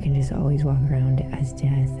 because then I can just always walk around as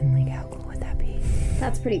Death, and like, how cool would that be?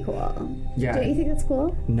 that's pretty cool. Yeah. Don't you think that's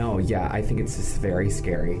cool? No, yeah, I think it's just very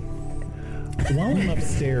scary. While I'm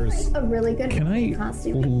upstairs, A really good can I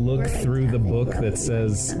costume. look We're, like, through the tapping book girls that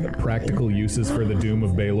says somehow. practical uses for the Doom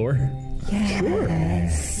of Baelor?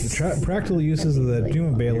 Yes. The practical uses of the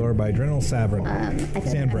Doom of Baelor by Adrenal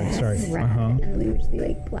Sandbrink. Sorry. Red, and we would just be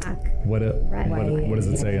like black. What does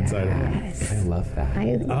it say inside of it? Yes. I love that.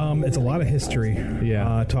 It's a lot of history.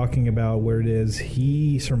 Yeah. Talking about where it is.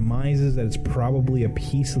 He surmises that it's probably a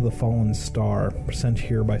piece of the fallen star sent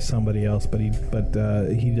here by somebody else, but he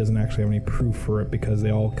doesn't actually have any proof for it because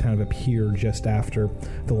they all kind of appear just after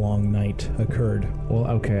the long night occurred. Well,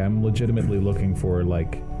 okay, I'm legitimately looking for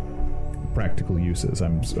like practical uses.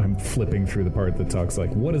 I'm flipping through the part that talks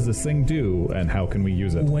like, what does this thing do and how can we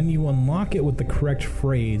use it? When you unlock it with the correct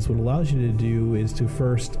phrase, what it allows you to do is to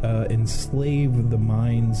first enslave the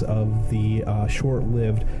minds of the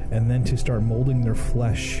short-lived, and then to start molding their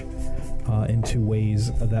flesh into ways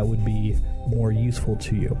that would be more useful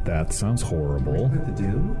to you. That sounds horrible. The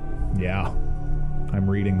Doom? Yeah. I'm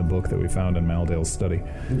reading the book that we found in Maldale's study.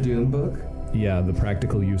 The Doom book? Yeah, the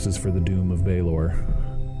practical uses for the Doom of Baelor.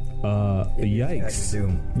 Yikes.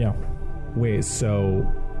 Doom. Yeah. Wait, so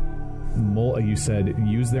you said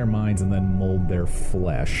use their minds and then mold their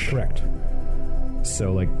flesh. Correct.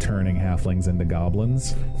 So like turning halflings into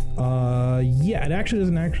goblins? Yeah, it actually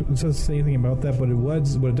doesn't say anything about that, but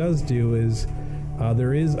what it does do is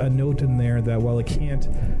there is a note in there that while it can't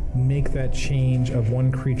make that change of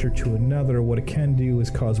one creature to another, what it can do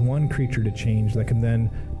is cause one creature to change that can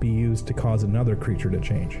then be used to cause another creature to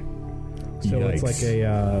change. So Yikes. it's like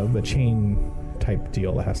a chain type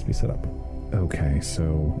deal that has to be set up. Okay,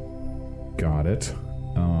 so got it.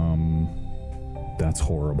 That's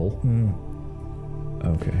horrible.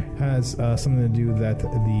 Okay. Has something to do that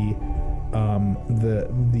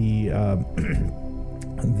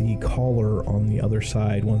the caller on the other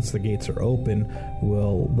side, once the gates are open,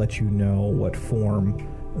 will let you know what form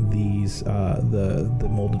these the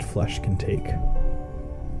molded flesh can take.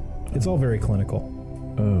 It's all very clinical.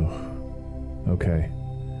 Oh. Okay.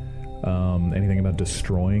 Anything about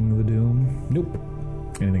destroying the Doom? Nope.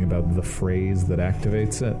 Anything about the phrase that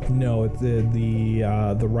activates it? No.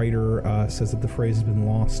 The writer says that the phrase has been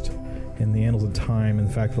lost in the annals of time. In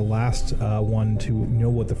fact, the last one to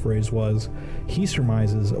know what the phrase was, he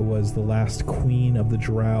surmises, was the last queen of the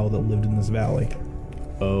drow that lived in this valley.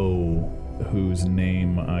 Oh, whose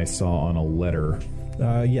name I saw on a letter.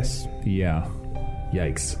 Yes. Yeah.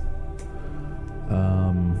 Yikes.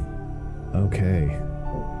 Okay.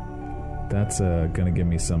 That's gonna give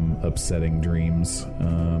me some upsetting dreams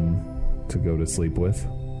to go to sleep with.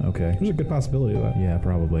 Okay. There's a good possibility of that. Yeah,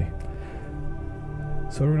 probably.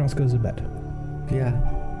 So everyone else goes to bed. Yeah.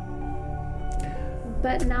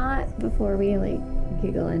 But not before we like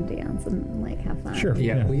giggle and dance and like have fun. Sure.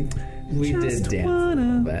 Yeah, we did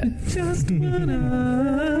dance, but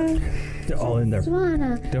They're all in there. Just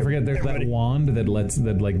wanna. Don't forget there's that wand that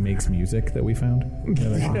makes music that we found.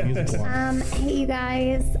 Hey you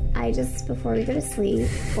guys, I just before we go to sleep,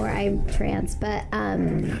 or I'm trance, but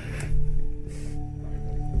I'm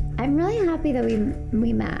really happy that we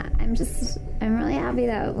met. I'm really happy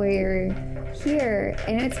that we're here.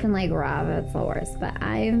 I know it's been like rough, it's the worst, but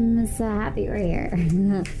I'm so happy we're here.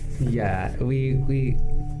 yeah, we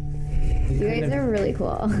You guys are really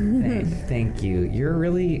cool. Thank you. You're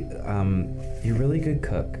really good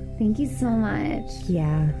cook. Thank you so much.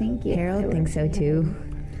 Yeah. Thank you. Harold thinks so too.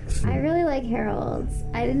 I really like Harold's.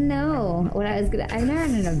 I didn't know what I was gonna. I've never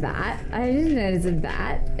had a bat. I didn't know it was a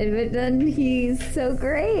bat. But then he's so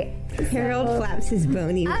great. Harold flaps his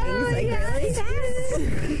bony wings like really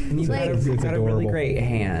fast. You've got a really great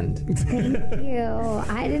hand. Thank you.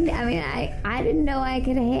 I didn't know I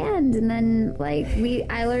could hand, and then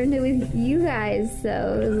I learned it with you guys.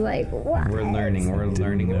 So it was like, what? We're learning. No,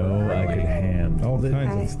 I could hand. All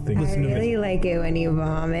kinds of things. I really like it when you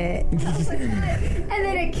vomit. And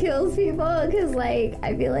then it kills people because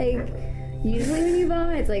I feel like usually when you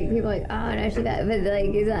vomit, it's like people are like, oh no, she got, but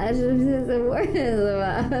it's actually just the worst.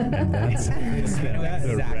 And that's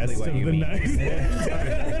the rest of the night.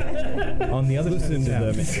 On the other side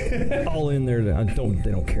of them, all in there. They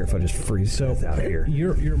don't care if I just freeze out of here.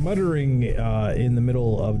 You're muttering in the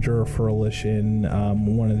middle of Jura Furlish in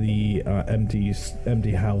one of the empty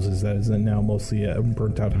houses that is now mostly a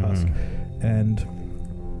burnt out husk, and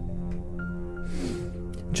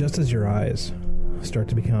just as your eyes start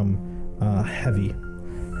to become heavy,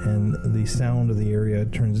 and the sound of the area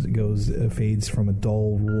fades from a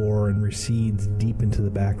dull roar and recedes deep into the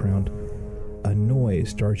background, a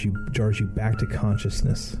noise jars you back to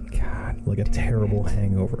consciousness. God, like a terrible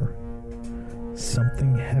hangover.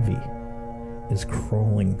 Something heavy is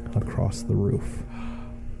crawling across the roof.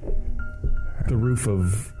 the roof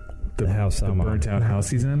of the house the I'm on. burnt out house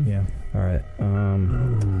he's in. Yeah. All right.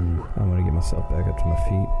 I'm gonna get myself back up to my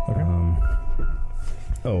feet. Okay.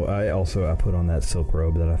 Oh, I put on that silk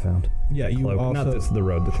robe that I found. Yeah, you Cloak. also... Not the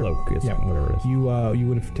robe, the cloak. It's whatever it is. You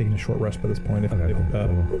would have taken a short rest by this point. If, Okay,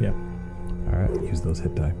 cool. Yeah. All right. Use those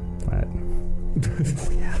hit die. All right.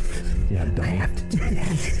 Yeah, dummy. I have to do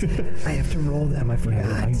that. I have to roll them. I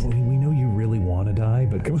forgot. We know you really want to die,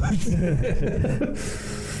 but come on. I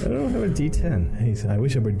don't have a D10. I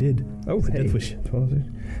wish I ever did. Oh, It's a hey. death wish. 12. It's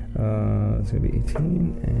going to be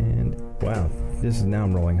 18. And wow. Now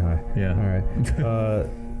I'm rolling high. Yeah. All right.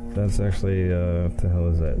 That's actually, what the hell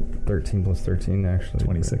is that? 13 plus 13, actually.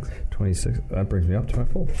 26. 26. That brings me up to my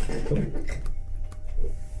full.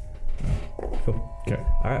 Cool. Okay.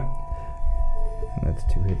 All right. And that's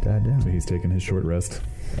 2 hit die down. So he's taking his short rest.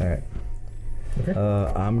 All right. Okay.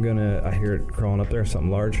 I hear it crawling up there,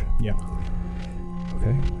 something large. Yeah.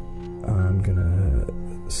 Okay. I'm gonna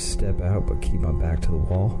step out, but keep my back to the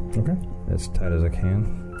wall Okay. as tight as I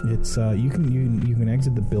can. It's you can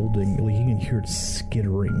exit the building. Like you can hear it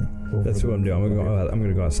skittering. Over That's what I'm doing. I'm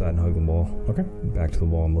gonna go outside and hug the wall. Okay. Back to the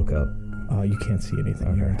wall and look up. You can't see anything.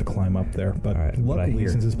 Okay. You have to climb up there. But All right, but I luckily, hear-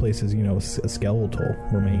 since this place is a skeletal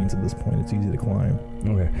remains at this point, it's easy to climb.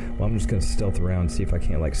 Okay. Well, I'm just gonna stealth around and see if I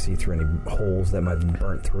can't see through any holes that might be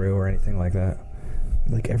burnt through or anything like that.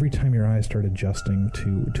 Like every time your eyes start adjusting to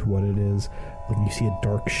what it is, like you see a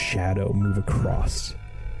dark shadow move across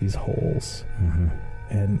these holes, Mm-hmm.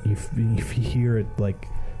 and you hear it like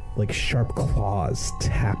sharp claws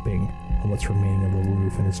tapping on what's remaining of the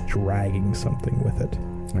roof, and it's dragging something with it.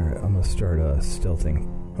 All right. I'm gonna start stealthing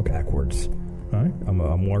backwards. All right.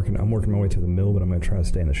 I'm working my way to the mill, but I'm gonna try to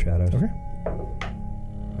stay in the shadows. Okay.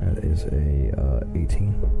 That is a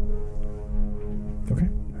 18. Okay.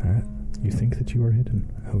 All right. You think that you are hidden.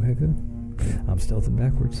 Okay, good. I'm stealthing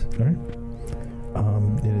backwards. All right.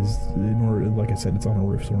 It is in order. Like I said, it's on a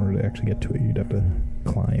roof, so in order to actually get to it, you'd have to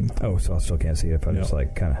climb. Oh, so I still can't see it if I just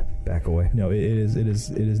kind of back away. No, it is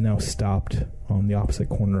now stopped on the opposite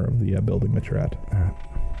corner of the building that you're at. All right.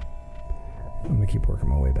 I'm gonna keep working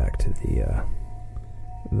my way back to the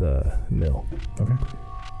mill. Okay.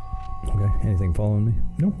 Okay. Anything following me?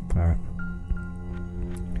 No. All right.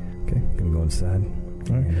 Okay. Gonna go inside.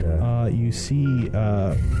 All right. And, you see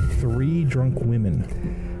 3 drunk women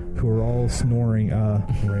who are all snoring.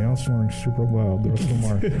 They're all snoring super loud. The rest of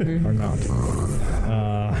them are not.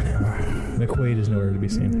 McQuaid is nowhere to be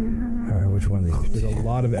seen. all right. Which one of these? There's a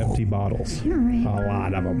lot of empty bottles. A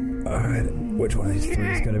lot of them. All right. Which one of these 3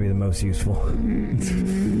 is gonna be the most useful? Where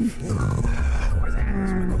the hell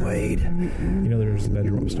is McQuaid? You know, there's a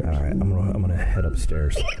bedroom upstairs. All right. I'm gonna head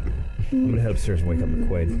upstairs. I'm gonna head upstairs and wake up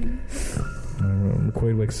McQuaid.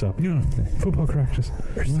 McQuaid wakes up. Yeah. Football practice.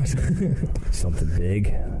 Something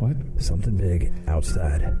big. What? Something big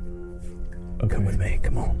outside. Okay. Come with me.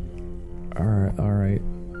 Come on. All right. All right.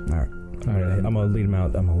 I'm gonna lead him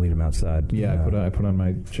out. I'm gonna lead him outside. Yeah, I put on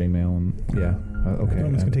my chainmail and yeah. Okay.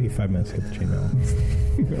 It's gonna take you 5 minutes to get the chainmail.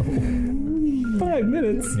 5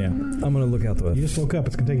 minutes. Yeah. I'm gonna look out the window. You just woke up.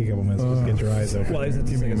 It's gonna take you a couple minutes just to get your eyes open. Well, it's at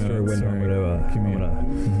the Give me a second story minute, window.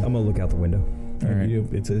 sorry. I'm gonna look out the window. All All right.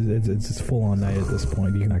 right. It's full on night at this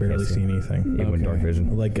point. You can I can't barely see. see anything. Even with Okay. dark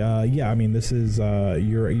vision. Like, I mean, this is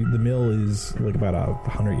the mill is like about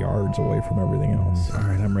 100 yards away from everything else. All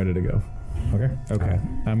right, I'm ready to go. Okay. Okay.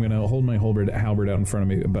 I'm gonna hold my halberd out in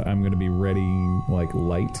front of me, but I'm gonna be ready,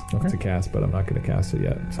 light to cast, but I'm not gonna cast it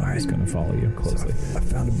yet. So I'm just gonna follow you closely. I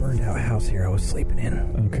found a burned out house here I was sleeping in.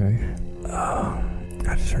 Okay. I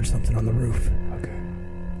just heard something on the roof. Okay.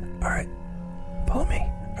 All right. Follow me.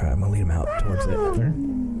 All right, I'm gonna lead him out towards it. Okay.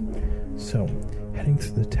 So, heading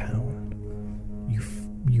through the town,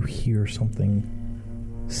 you hear something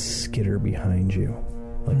skitter behind you,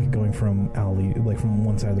 like going from from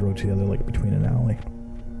one side of the road to the other, like between an alley.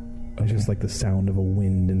 It's just like the sound of a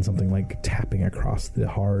wind and something like tapping across the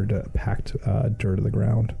hard, packed dirt of the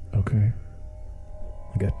ground. Okay.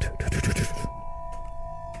 Like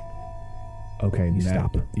Okay. You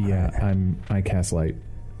stop. Yeah. I cast light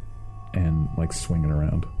and swinging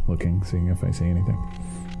around, looking, seeing if I see anything.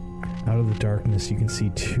 out of the darkness, you can see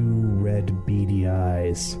 2 red, beady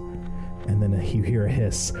eyes, and then you hear a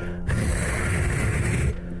hiss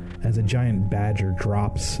as a giant badger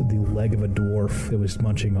drops the leg of a dwarf that was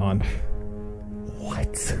munching on.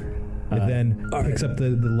 What? And then picks up the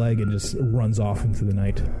leg and just runs off into the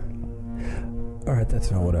night. All right,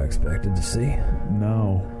 that's not what I expected to see.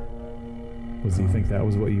 No. Do you think that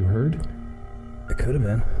was what you heard? It could have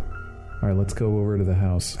been. All right, let's go over to the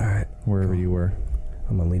house. All right, Wherever you were.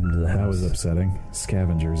 I'm gonna lead him to the house. That was upsetting.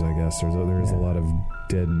 Scavengers, I guess. There's a lot of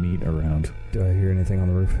dead meat around. Do I hear anything on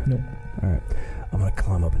the roof? Nope. All right, I'm gonna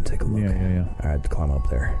climb up and take a look. Yeah. All right, climb up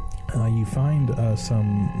there. You find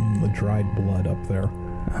some dried blood up there.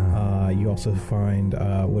 You also find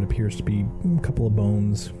what appears to be a couple of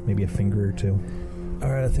bones, maybe a finger or two. All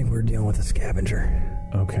right, I think we're dealing with a scavenger.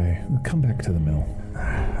 Okay, come back to the mill.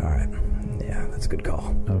 All right. Yeah, that's a good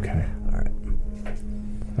call. Okay. All right.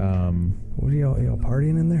 What are y'all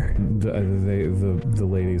partying in there? The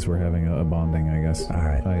ladies were having a bonding, I guess. All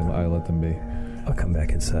right. I let them be. I'll come back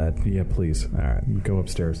inside. Yeah, please. All right. Go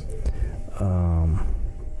upstairs.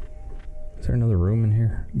 Is there another room in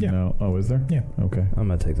here? Yeah. No. Oh, is there? Yeah. Okay. I'm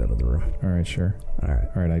gonna take that other room. All right, sure. All right.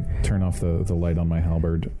 All right, I turn off the light on my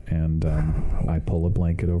halberd, and I pull a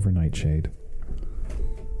blanket over Nightshade.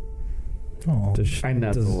 Oh. I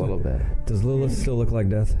nuzzle a little bit. Does Lilith still look like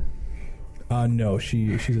death? No,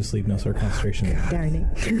 she's asleep now, so her concentration. Darn it.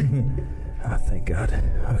 Oh, thank God.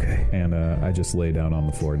 Okay. And I just lay down on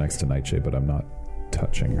the floor next to Nightshade, but I'm not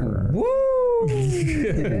touching her. Woo!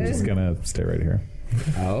 I'm just gonna stay right here.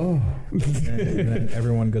 Oh. And then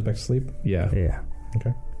everyone goes back to sleep. Yeah. Yeah.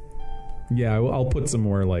 Okay. Yeah, I'll put some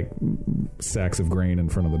more like sacks of grain in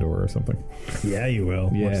front of the door or something. Yeah, you will.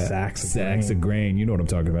 Yeah, More sacks of grain. You know what I'm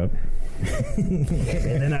talking about. And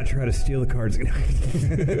then I try to steal the cards.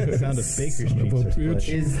 Sound of Baker Street.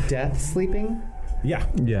 Is Death sleeping? Yeah.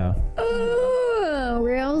 Yeah. Oh,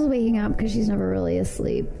 Rael's waking up because she's never really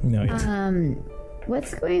asleep. No.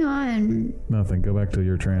 What's going on? Nothing. Go back to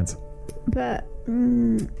your trance. But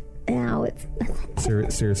now it's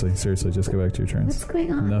Seriously, just go back to your trance. what's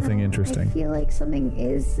going on? Nothing interesting. I feel like something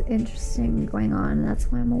is interesting going on.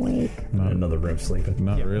 That's why I'm awake. Not, Another room sleeping.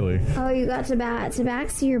 not really. Oh, you got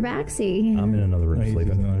Tabaxi or Baxi? I'm in another room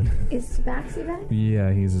sleeping. Is Tabaxi back?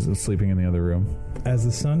 Yeah, he's sleeping in the other room. As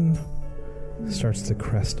the sun starts to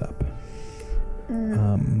crest up,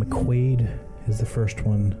 McQuaid is the first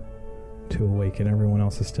one to awaken. Everyone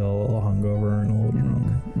else is still a little hungover and a little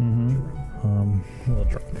drunk. Mm-hmm. A little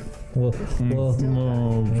drunk.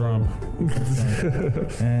 Drunk.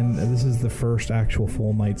 And this is the first actual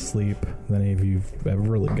full night's sleep that any of you've ever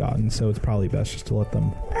really gotten, so it's probably best just to let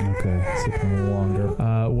them Okay. sleep a little longer.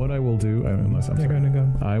 What I will do, unless I'm Yeah, sorry, go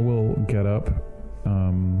ahead. I will get up,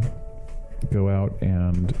 go out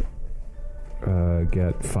and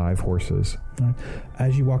get 5 horses.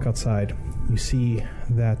 As you walk outside, you see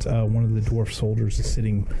that one of the dwarf soldiers is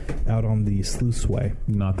sitting out on the sluiceway.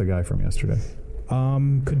 Not the guy from yesterday.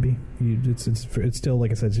 Could be. It's still,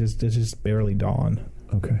 like I said, it's just barely dawn.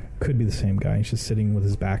 Okay. Could be the same guy. He's just sitting with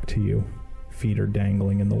his back to you, feet are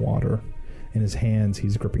dangling in the water. In his hands,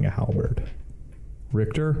 he's gripping a halberd.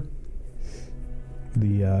 Richter?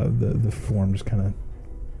 The form just kind of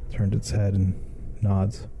turns its head and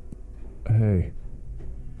nods. Hey,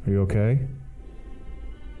 are you okay?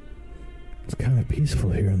 It's kind of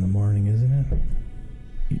peaceful here in the morning, isn't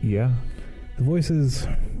it? Yeah. The voices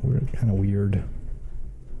were kind of weird.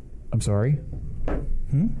 I'm sorry?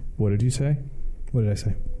 What did you say? What did I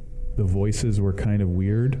say? The voices were kind of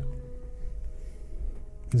weird?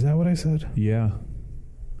 Is that what I said? Yeah.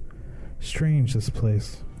 Strange, this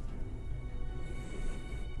place.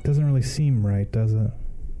 Doesn't really seem right, does it?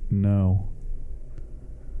 No.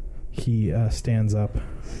 He stands up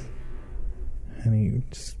and he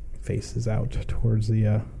just faces out towards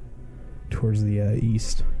the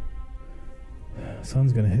east.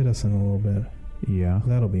 Sun's gonna hit us in a little bit. Yeah.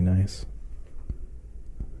 That'll be nice.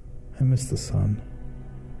 I miss the sun,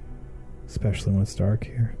 especially when it's dark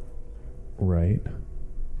here. Right.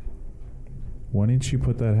 Why didn't you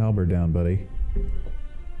put that halberd down, buddy?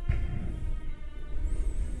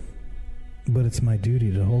 But it's my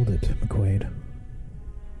duty to hold it, McQuaid.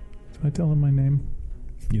 Did I tell him my name?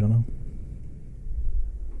 You don't know?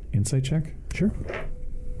 Insight check? Sure.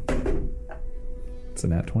 It's a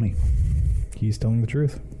nat 20. He's telling the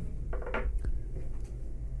truth.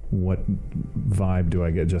 What vibe do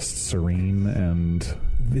I get? Just serene and...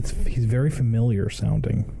 He's very familiar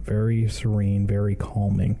sounding, very serene, very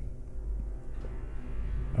calming.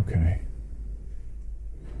 Okay.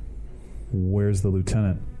 Where's the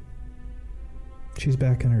lieutenant? She's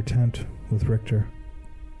back in her tent with Richter.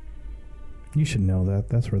 You should know that.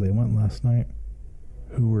 That's where they went last night.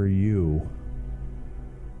 Who are you?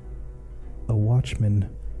 A watchman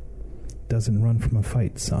doesn't run from a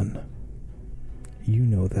fight, son. You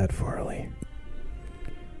know that, Farley.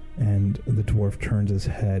 And the dwarf turns his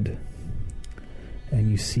head,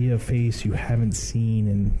 and you see a face you haven't seen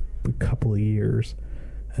in a couple of years.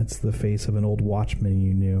 That's the face of an old watchman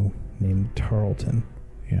you knew named Tarleton.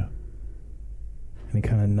 Yeah. And he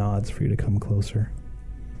kind of nods for you to come closer.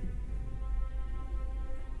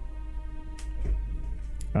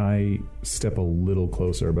 I step a little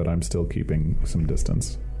closer, but I'm still keeping some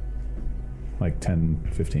distance. Like 10,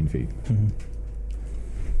 15 feet. Mm-hmm.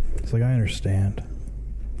 It's like, I understand.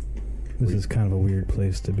 This is kind of a weird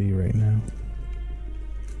place to be right now.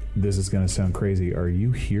 This is going to sound crazy. Are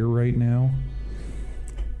you here right now?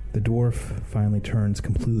 The dwarf finally turns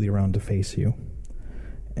completely around to face you.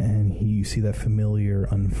 And you see that familiar,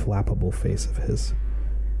 unflappable face of his.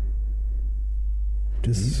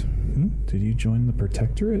 Did you join the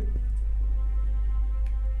Protectorate?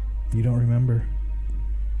 You don't remember?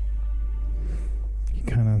 He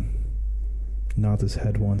kind of nods his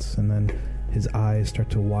head once, and then his eyes start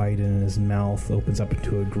to widen and his mouth opens up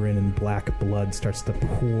into a grin, and black blood starts to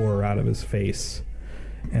pour out of his face.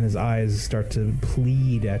 And his eyes start to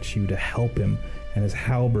plead at you to help him, and his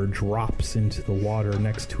halberd drops into the water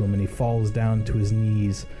next to him, and he falls down to his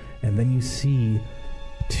knees. And then you see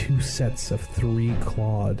 2 sets of 3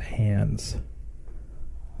 clawed hands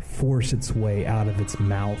force its way out of its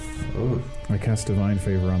mouth. Ooh. I cast Divine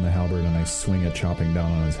Favor on the halberd, and I swing it, chopping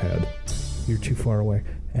down on his head. You're too far away.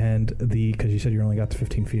 And because you said you only got to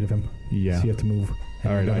 15 feet of him. Yeah. So you have to move.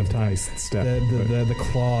 All right, I have time. Step. The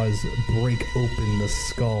claws break open the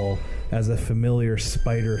skull as a familiar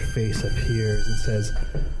spider face appears and says,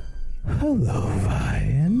 "Hello,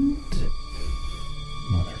 Viant."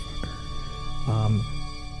 Motherfucker.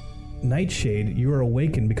 Nightshade, you are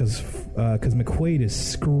awakened because McQuaid is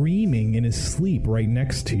screaming in his sleep right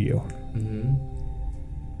next to you.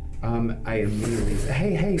 I immediately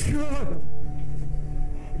say, hey.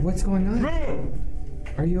 What's going on?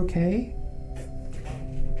 Are you okay?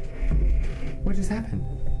 What just happened?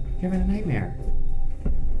 You're having a nightmare.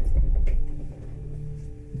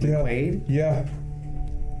 Yeah. Wade? Yeah.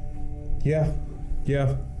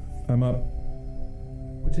 I'm up.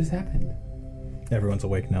 What just happened? Everyone's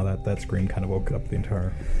awake now. That scream kind of woke up the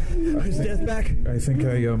entire... Is Death back? I think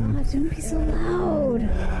I, God, don't be so loud.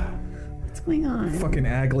 What's going on? Fucking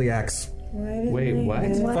Agliax. Wait, what?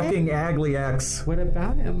 Fucking Agliax What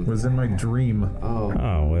about him? was in my dream. Oh,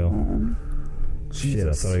 Oh, well. Shit,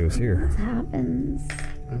 I thought he was here. What happens?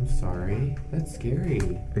 I'm sorry. That's scary.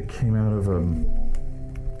 It came out of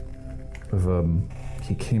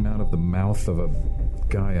he came out of the mouth of a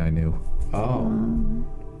guy I knew. Oh.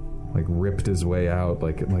 Like ripped his way out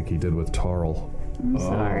like he did with Tarl. I'm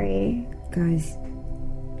sorry. Guys,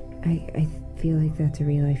 I feel like that's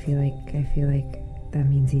real. I feel like that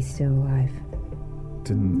means he's still alive.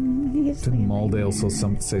 Didn't Maldale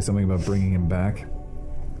say something about bringing him back?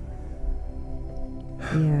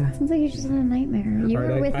 Yeah. Sounds like you just had a nightmare. You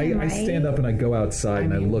were with him, I right? stand up and I go outside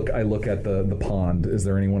and I look at the pond. Is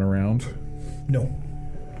there anyone around? No.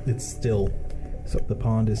 It's still. So the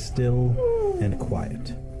pond is still and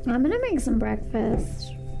quiet. I'm gonna make some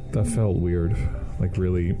breakfast. That felt weird. Like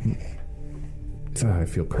really. I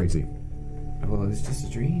feel crazy. Well, it was just a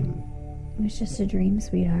dream. It was just a dream,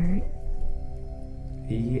 sweetheart.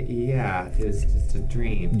 Yeah, it was just a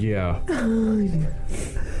dream. Yeah.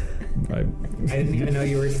 I didn't even know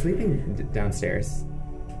you were sleeping downstairs.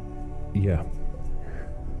 Yeah.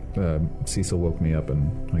 Cecil woke me up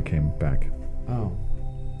and I came back. Oh,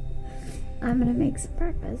 I'm gonna make some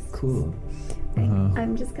breakfast. cool.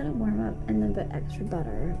 I'm just gonna warm up and then put extra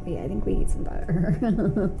butter. I think we need some butter.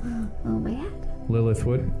 Oh, my head. Lilith,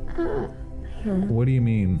 what do you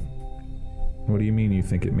mean? What do you mean you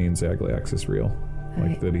think it means Agliax is real?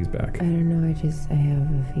 Like that he's back? I don't know. I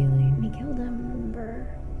have a feeling. We killed him, remember?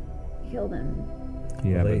 We killed him.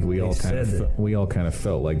 Yeah, Well, but we all kind of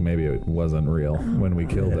felt like maybe it wasn't real when we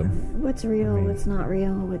killed him. What's real? What's not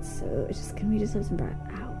real? Can we just have some bread?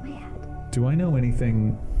 Ow, my head. Do I know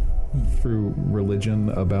anything through religion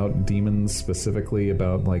about demons, specifically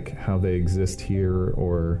about like how they exist here,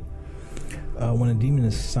 or? When a demon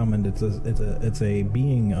is summoned, it's a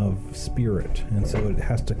being of spirit, and so it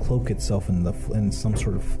has to cloak itself in some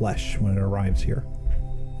sort of flesh when it arrives here.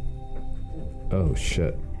 Oh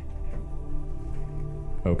shit.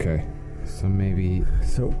 Okay. So maybe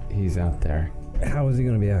he's out there. How is he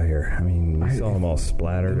going to be out here? I mean, we saw him all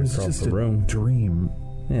splattered It was across just the a room. dream.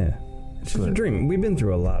 Yeah. It's just a dream. We've been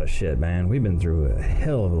through a lot of shit, man. We've been through a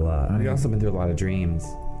hell of a lot. We've also been through a lot of dreams.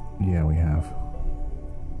 Yeah, we have.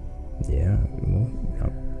 Yeah. Well,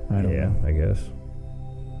 I don't know. I guess.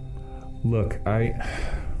 Look, I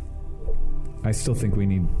still think we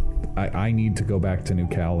need. I need to go back to New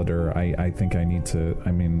Calendar. I think I need to.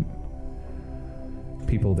 I mean,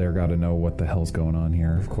 people there got to know what the hell's going on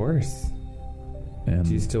here. Of course. And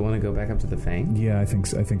Do you still want to go back up to the Fang? yeah, I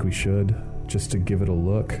think we should just to give it a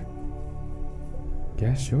look.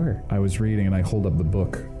 Yeah, sure. I was reading, and I hold up the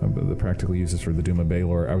book, the practical uses for the Doom of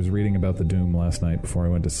Baelor. I was reading about the Doom last night before I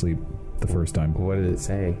went to sleep the first time. What did it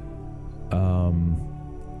say?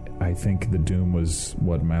 I think the Doom was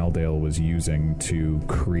what Maldale was using to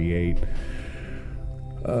create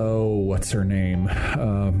what's her name?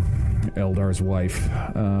 Eldar's wife.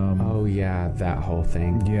 Oh yeah, that whole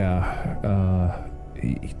thing. Yeah.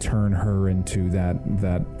 Turn her into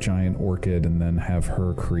that giant orchid and then have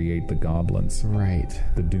her create the goblins. Right.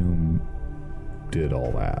 The Doom did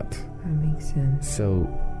all that. That makes sense. So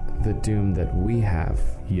the Doom that we have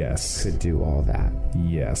Yes. could do all that.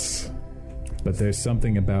 Yes. But there's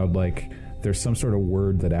something about, like, there's some sort of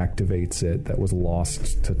word that activates it that was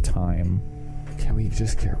lost to time. Can we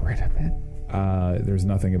just get rid of it? There's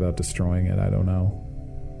nothing about destroying it. I don't know.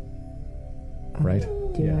 Right?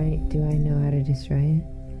 Do I know how to destroy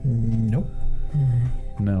it? Nope.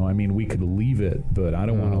 No, I mean, we could leave it, but I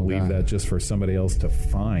don't want to Oh, leave God. that just for somebody else to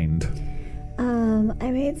find.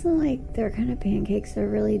 I made some, like, they're kind of pancakes. They're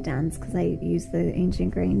really dense because I used the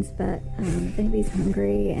ancient grains, but if anybody's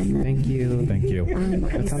hungry, and then Thank you. Thank you.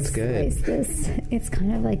 That sounds good. slice this. It's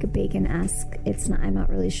kind of like a bacon-esque. It's not. I'm not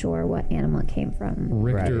really sure what animal it came from.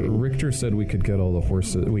 Richter Right. Richter said we could get all the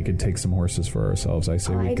horses. We could take some horses for ourselves. I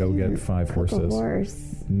say Oh, we I go didn't get 5 cook a horses.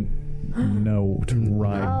 horse. No, to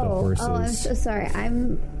ride the horses. Oh, I'm so sorry.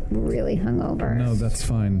 I'm really hungover. No, that's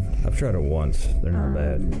fine. I've tried it once. They're not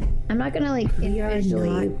bad. I'm not gonna like We are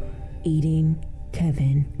individually. not eating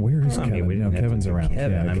Kevin. Where is I mean, Kevin? we No, didn't have Kevin's to do around.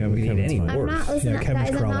 Kevin. Yeah, I mean, we can eat Kevin's any fine. I'm not listening, Yeah, Kevin's guys.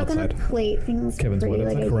 I'm crawling not gonna outside. plate things Kevin's for what you like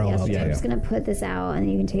I outside? did Corral yesterday. outside. I'm just gonna put this out, and then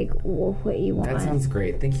you can take what you want. That sounds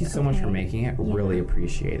great. Thank you so much for Okay. making it. Yeah. Really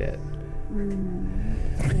appreciate it.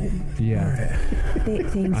 Yeah,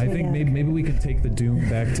 Thanks I for think that. maybe we can take the Doom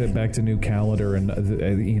back to New Calander,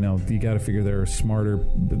 and you got to figure there are smarter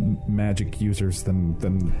magic users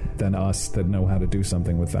than us that know how to do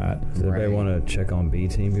something with that. Does anybody Right. want to check on B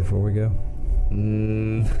team before we go? I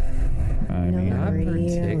mean, Not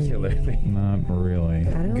Really? particularly. not really.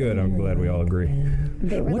 I don't Good, I'm glad we all agree.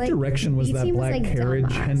 They were What like, direction was that B-Team black like carriage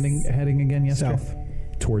dumbass. heading again yesterday? South.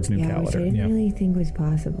 Towards New Yeah, which I Calander. didn't Yeah. really think was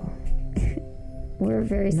possible. We're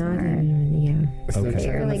very Not, smart. yeah. So Okay. check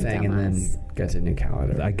They're on the like thing and then dumbass. get to New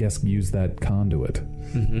Calander. I guess use that conduit.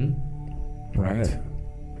 Mm-hmm. Right.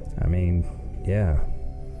 I mean, yeah.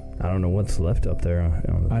 I don't know what's left up there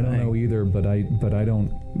on the I don't thing. know either, but I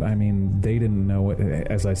don't. I mean, they didn't know it.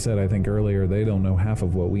 As I said, I think earlier, they don't know half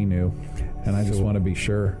of what we knew, and I just So- want to be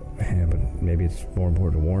sure. Yeah, but maybe it's more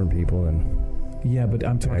important to warn people than... Yeah, but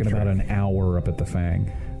I'm talking about an hour up at the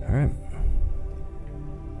Fang, All right.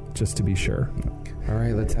 just to be sure. All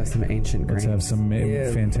right, let's have some ancient Let's grains. have some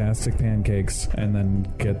Yeah. fantastic pancakes, and then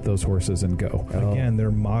get those horses and go. Again,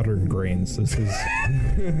 they're modern grains. This is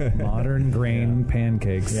Modern grain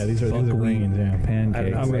pancakes. yeah. These are buckwheat grains. Yeah.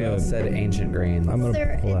 pancakes. I'm Somebody gonna- else said ancient grains. I'm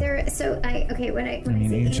gonna pull out. They're so when I I mean,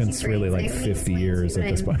 say ancient's ancient really grains, like I only 50 explain to years you at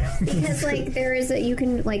this what point. because like there is you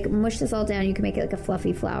can like mush this all down. You can make it like a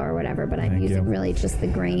fluffy flour or whatever. But I'm Thank using you. really just the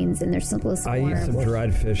grains in their simplest I form. eat some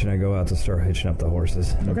dried fish and I go out to start hitching up the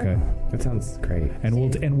horses. Okay, That sounds great. and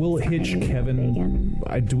we'll hitch Tiny Kevin.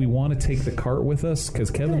 bacon. Do we want to take the cart with us?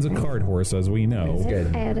 Because Kevin's a cart horse, as we know.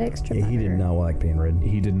 Good. I had extra. Yeah, he did butter. not like being ridden.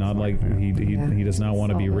 He did not like. He does not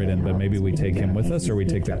want to be Salt ridden. But maybe we helps. take him with us, or we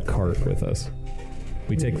take that cart with us.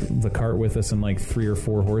 We take the cart with us and like 3 or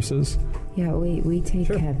 4 horses. Yeah, we take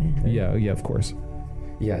Kevin. Yeah, of course.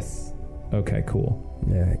 Yes. Okay, cool.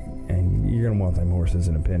 Yeah, and you're going to want them horses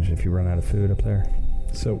in a pinch if you run out of food up there.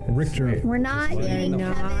 So Richter, We're not eating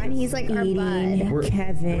not Kevin. He's like our bud. We're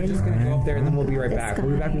Kevin. just gonna go up there and then we'll be right This back. We'll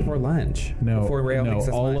be back guy. before lunch. No, Before Rail makes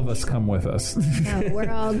us all lunch. of us come with us. No,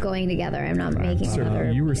 we're all going together. I'm not making Sir,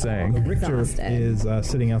 another. you were saying. Richter Exhausted. is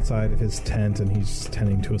sitting outside of his tent, and he's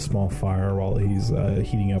tending to a small fire while he's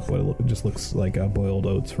heating up what just looks like boiled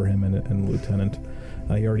oats for him and Lieutenant.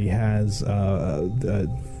 He already has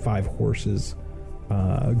 5 horses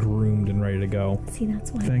groomed and ready to go. See,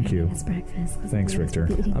 that's why Thank I you. has breakfast. Thanks, Richter.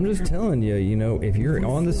 I'm just telling you, if you're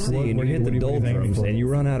on the sea and What you do hit you- the what do you think doldrums for? and you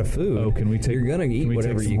run out of food, Oh, can we take? you're going to can eat we take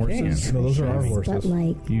whatever some you horses? can. No, those are our But horses.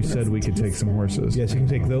 like, You said we could take some horses. Yes, you can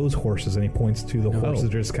take those horses, and he points to the horses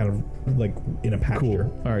just kind of like in a pasture.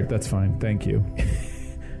 Cool. All right, that's fine. Thank you.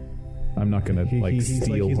 I'm not gonna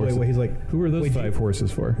steal horses. He's like, Who are those wait, 5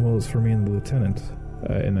 horses for? well, it's for me and the lieutenant,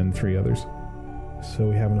 And then 3 others. so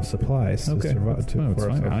we have enough supplies to Okay, survive. that's, no, it's for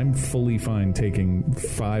fine. ourselves. I'm fully fine taking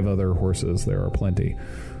 5 other horses. There are plenty.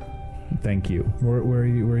 Thank you. Where are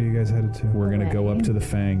you guys headed to? We're gonna go up Away. to the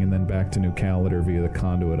Fang and then back to New Calander via the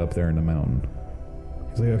conduit up there in the mountain.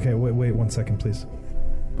 He's like, okay, wait 1 second, please.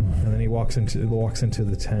 And then he walks into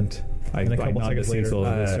the tent. I And a couple nod to seconds later,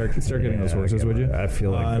 Cecil. Start getting those horses, would you? I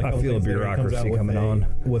feel And like a I couple feel a days later, he comes out bureaucracy with coming a- on.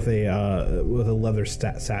 with a leather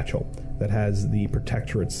satchel that has the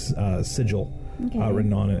Protectorate's sigil Okay.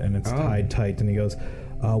 written on it, and it's Oh. tied tight. And he goes,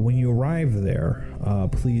 When you arrive there,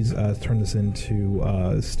 please turn this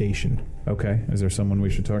into station. Okay. Is there someone we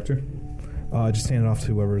should talk to? Just hand it off to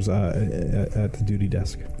whoever's at the duty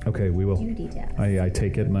desk. Okay, we will. Duty desk. I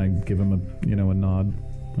take it and I give him a nod.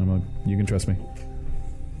 You can trust me.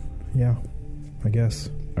 Yeah, I guess.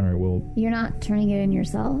 All right. Well, You're not turning it in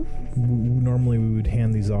yourself? Normally we would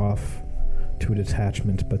hand these off to a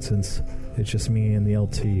detachment, but since it's just me and the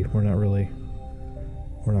LT, we're not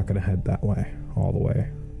going to head that way, all the way.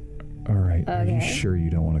 all right. Are you Okay. sure you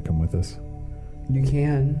don't want to come with us? You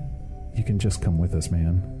can. You can just come with us,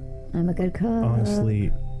 man. I'm a good cook.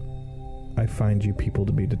 Honestly, I find you people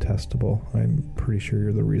to be detestable. I'm pretty sure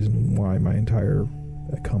you're the reason why my entire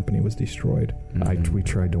company was destroyed. We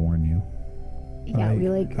tried to warn you. Yeah,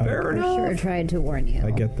 we for sure tried to warn you. I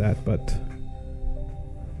get that, but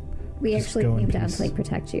We Just actually go in came down peace. to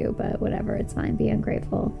protect you, but whatever, it's fine. Be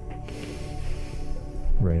ungrateful.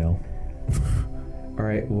 Right, El? All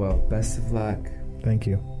right. Well, best of luck. thank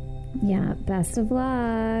you. Yeah, best of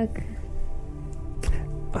luck.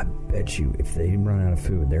 I bet you if they run out of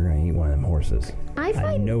food, they're going to eat one of them horses. I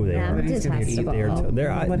find know they them are. Nobody's gonna eat detestable.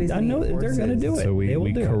 Nobody's I gonna know eat that they're going to do it. So we they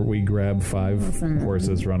will do it. we grab 5 Listen.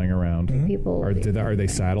 horses running around. People. Are they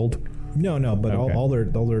saddled? No, but Okay. all their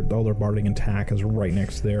barting and tack is right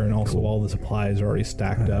next there, and also all the supplies are already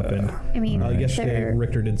stacked up. And I mean, yesterday they're-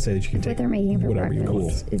 Richter did say that you can what take they're making for whatever you want.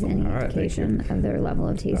 breakfast is any All right, indication of their level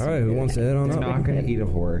of taste. All right, who wants to head on They're up? not going to eat a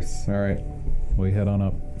horse. All right. We head on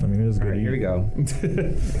up. I mean, it is All good. right, here we go.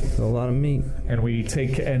 It's a lot of meat. And we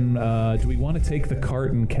take, do we want to take the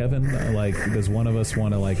cart and Kevin? Does one of us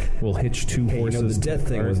want to, we'll hitch 2 Hey, horses? the death to the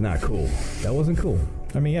thing cart? was not cool. That wasn't cool.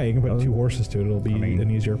 I mean, yeah, you can put 2 horses to it. It'll be an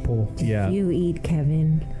easier pull. Yeah. You eat,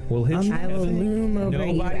 Kevin. We'll hitch I will Kevin. loom over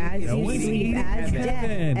you Nobody- as no you one's sleep eating as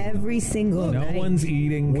Kevin. death every single No night. one's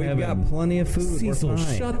eating We've Kevin. got plenty of food. Cecil, We're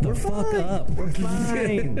fine. shut the fuck up. We're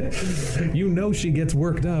fine. You know she gets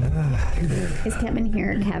worked up. Is Kevin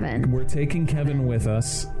here, Kevin? We're taking Kevin with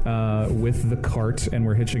us with the cart, and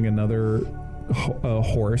we're hitching another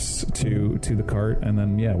horse to the cart, and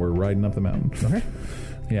then we're riding up the mountain. Okay.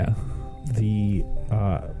 Yeah. The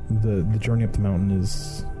journey up the mountain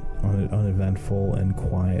is uneventful and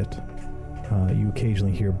quiet. You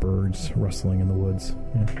occasionally hear birds rustling in the woods.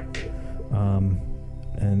 Yeah.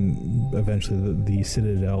 And eventually the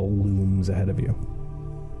citadel looms ahead of you.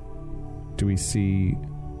 Do we see?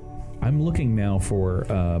 I'm looking now for.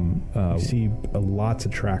 You see lots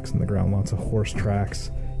of tracks in the ground, lots of horse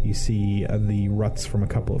tracks. You see the ruts from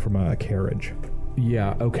a carriage.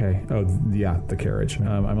 Yeah. Okay. Oh, yeah. The carriage.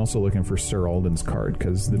 I'm also looking for Sir Alden's cart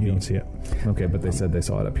because You don't see it. Okay, but they said they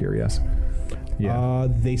saw it up here. Yes. Yeah.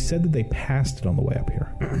 They said that they passed it on the way up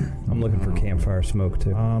here. I'm looking for campfire smoke too.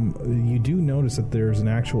 You do notice that there's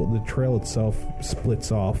the trail itself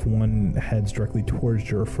splits off. One heads directly towards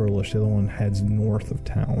Jurafurlish, the other one heads north of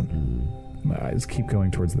town. My eyes keep going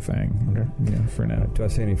towards the Fang. Okay. Yeah. For now. Do I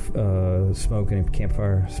see any smoke, any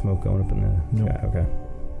campfire smoke going up in the Nope. sky? Okay.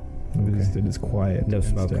 It is quiet. No and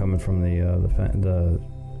smoke still. coming from the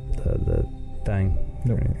thing?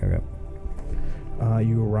 Nope. Okay.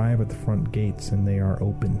 You arrive at the front gates and they are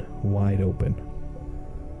open, wide open.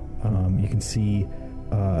 You can see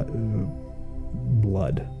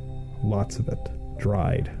blood, lots of it,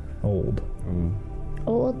 dried, old.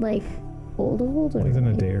 Old, old, or Within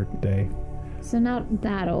a like- day. So not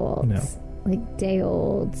that old. No. Like day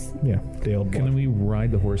old. Yeah, day old blood. Can we ride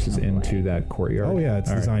the horses No into way. that courtyard? Oh yeah, it's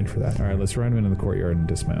All right. designed for that. All right, let's ride them into the courtyard and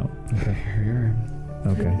dismount.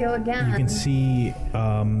 Okay. Go again. You can see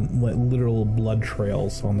literal blood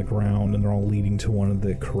trails on the ground, and they're all leading to one of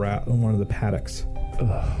the paddocks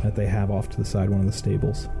that they have off to the side, one of the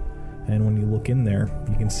stables. And when you look in there,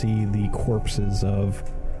 you can see the corpses of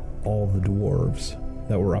all the dwarves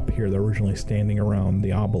that were up here. They're originally standing around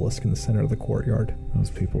the obelisk in the center of the courtyard. Those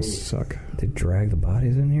people suck. They drag the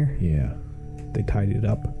bodies in here? Yeah. They tidied it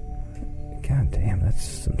up. God damn, that's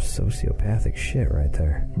some sociopathic shit right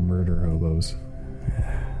there. Murder hobos.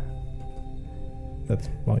 That's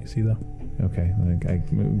all you see, though. Okay, I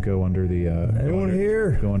go under the. Anyone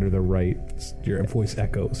here? Go under the right. Your voice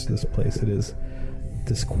echoes this place. It is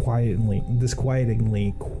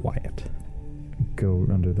disquietingly quiet. Go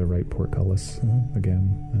under the right portcullis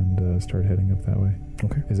again and start heading up that way.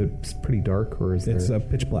 Okay. Is it pretty dark or is It's there?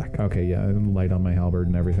 pitch black. Okay, yeah, light on my halberd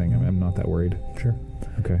and everything. I'm not that worried. Sure.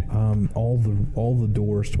 Okay. All the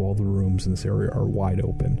doors to all the rooms in this area are wide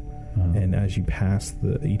open, and as you pass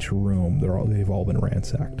each room, they've all been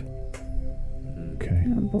ransacked. Okay.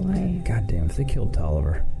 Oh boy. God damn, if they killed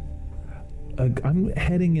Tolliver. I'm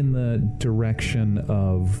heading in the direction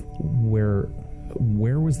of where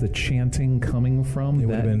where was the chanting coming from? It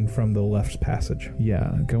would have been from the left passage.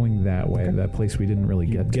 Yeah, going that way. Okay. That place we didn't really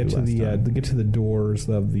get to the get to the doors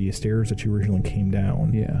of the stairs that you originally came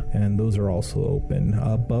down. Yeah, and those are also open.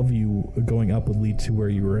 Above you, going up would lead to where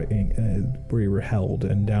you were held,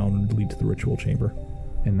 and down would lead to the ritual chamber.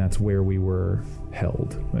 And that's where we were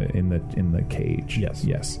held in the cage.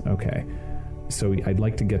 Yes. Okay. So I'd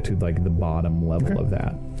like to get to like the bottom level of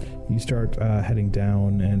that. You start heading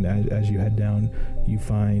down, and as you head down, you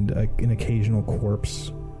find an occasional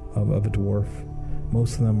corpse of a dwarf.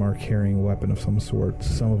 Most of them are carrying a weapon of some sort.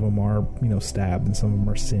 Some of them are, stabbed, and some of them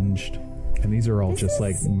are singed. And these are all just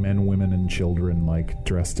like men, women, and children, like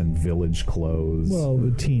dressed in village clothes.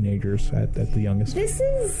 Well, teenagers at the youngest. This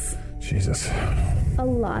is Jesus. a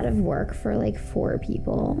lot of work for like 4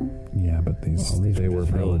 people. Yeah, but they were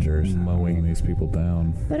villagers mowing these people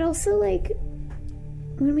down. But also, like,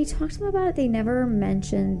 when we talked to them about it, they never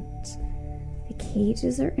mentioned the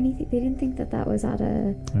cages or anything. They didn't think that was out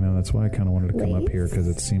of... I know, that's why I kind of wanted to come up here, because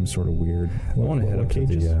it seems sort of weird. I want to head up to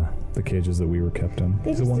the cages that we were kept in.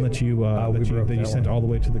 The one that you sent all the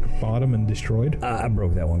way to the bottom and destroyed? I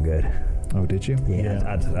broke that one good. Oh, did you?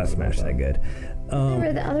 Yeah. I smashed that good. There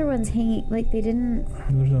were the other ones hanging, like, they didn't...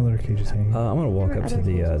 There's no other cages hanging. I'm going to walk up to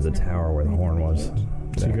the tower where the horn was.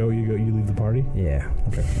 So you leave the party? Yeah.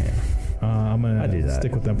 Okay. Yeah. I'm going to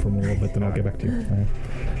stick with them for a little bit, then I'll get back to you. Right.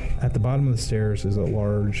 At the bottom of the stairs is a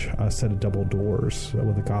large set of double doors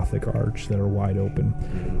with a Gothic arch that are wide open.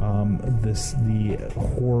 The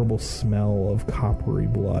horrible smell of coppery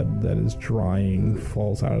blood that is drying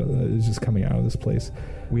is just coming out of this place.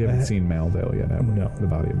 We haven't seen Maldale yet, have we? No. The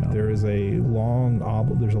body of Maldale. There is a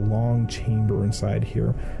long chamber inside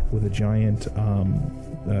here with a giant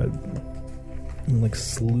like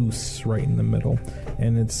sluice right in the middle,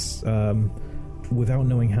 and it's without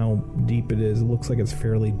knowing how deep it is, it looks like it's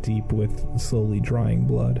fairly deep with slowly drying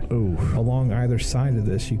blood. Ooh. Along either side of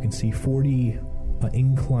this, you can see 40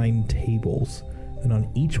 inclined tables, and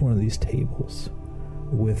on each one of these tables,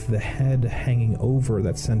 with the head hanging over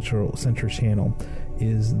that center channel,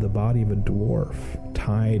 is the body of a dwarf,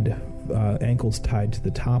 tied, ankles tied to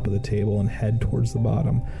the top of the table and head towards the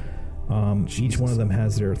bottom. Each one of them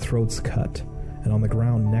has their throats cut, and on the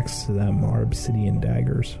ground next to them are obsidian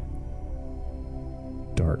daggers.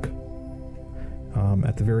 Dark.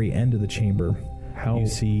 At the very end of the chamber, you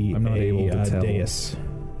see I'm not able to tell. dais.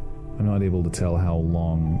 I'm not able to tell how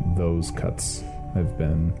long those cuts have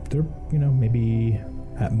been. They're, maybe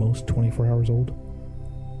at most 24 hours old.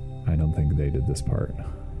 I don't think they did this part.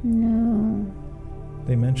 No.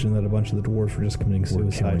 They mentioned that a bunch of the dwarves were just committing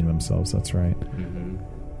suicide. Killing themselves, that's right. Mm-hmm.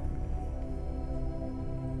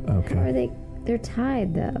 Okay. How are they? They're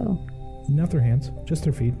tied, though. Not their hands, just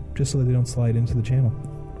their feet, just so that they don't slide into the channel.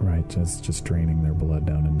 Right, that's just draining their blood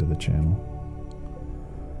down into the channel.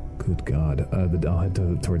 Good God. I'll head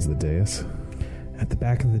towards the dais. At the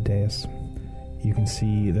back of the dais, you can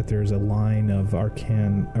see that there's a line of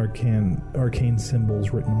arcane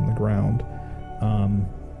symbols written on the ground.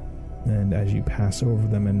 And as you pass over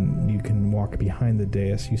them and you can walk behind the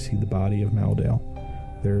dais, you see the body of Maldale.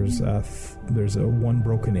 There's a one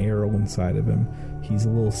broken arrow inside of him. He's a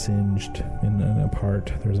little singed and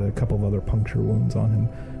apart. There's a couple of other puncture wounds on him,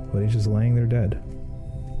 but he's just laying there dead.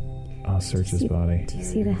 I'll search his body. Do you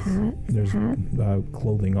see the hat? There's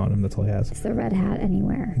clothing on him. That's all he has. Is the red hat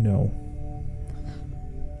anywhere? No.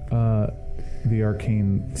 The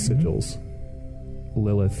arcane sigils.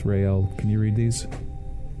 Lilith, Rael, can you read these?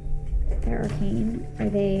 They're arcane. Are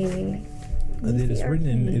they? It is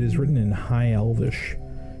written in High Elvish.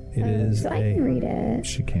 It is so I can read it.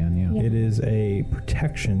 She can, yeah. It is a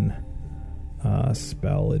protection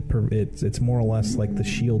spell. It's more or less like the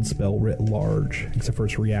shield spell writ large, except for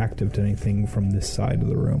it's reactive to anything from this side of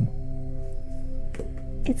the room.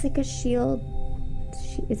 It's like a shield.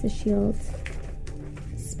 It's a shield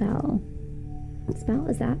spell. Spell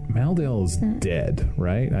is that? Maldale's dead,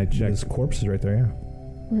 right? I checked. His corpse is right there. Yeah.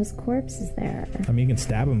 Well, his corpse is there. I mean, you can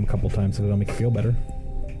stab him a couple times if it'll make you feel better.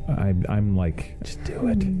 I'm like, just do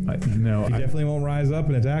it. No, he definitely won't rise up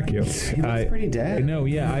and attack you. He looks pretty dead. No,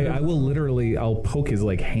 yeah, I will literally. I'll poke his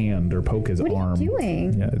hand or poke his arm. What are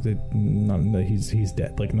you doing? Yeah, he's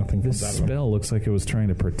dead. Like nothing. This spell looks like it was trying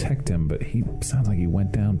to protect him, but he sounds like he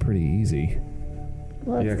went down pretty easy.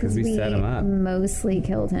 Well, yeah, because we set him up. Mostly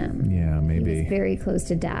killed him. Yeah, maybe. He was very close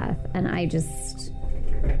to death, and I just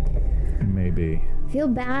maybe feel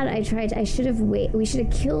bad. I should have I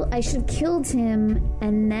should have killed him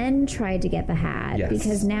and then tried to get the hat. Yes.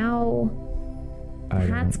 Because now the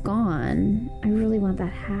hat's gone. I really want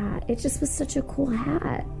that hat. It just was such a cool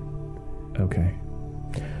hat. Okay.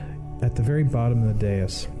 At the very bottom of the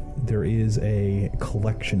dais, there is a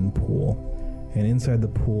collection pool. And inside the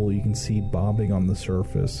pool, you can see bobbing on the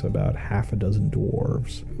surface about half a dozen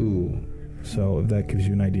dwarves. Ooh. So that gives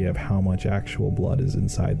you an idea of how much actual blood is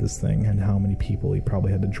inside this thing and how many people he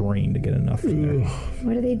probably had to drain to get enough in there.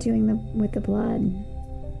 What are they doing with the blood?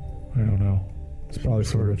 I don't know. It's probably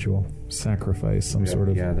some ritual. Sacrifice, some sort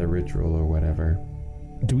of... Yeah, the ritual or whatever.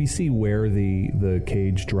 Do we see where the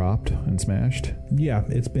cage dropped and smashed? Yeah,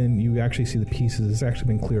 it's been... You actually see the pieces. It's actually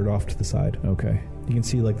been cleared off to the side. Okay. You can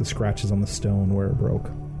see like the scratches on the stone where it broke.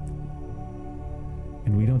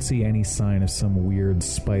 And we don't see any sign of some weird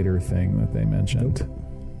spider thing that they mentioned. Nope.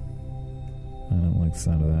 I don't like the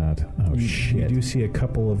sound of that. Oh, shit. You do see a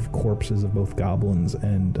couple of corpses of both goblins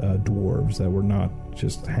and dwarves that were not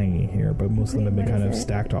just hanging here, but most of them have been kind of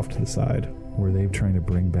stacked off to the side. Were they trying to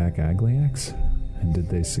bring back Agliax? And did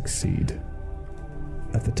they succeed?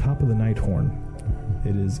 At the top of the Night Horn,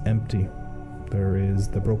 it is empty. There is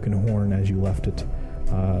the broken horn as you left it.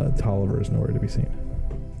 Tolliver is nowhere to be seen.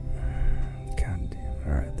 God damn.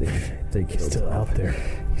 All right, they killed He's still him. out there.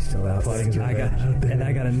 He's still out there.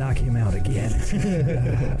 I gotta knock him out again.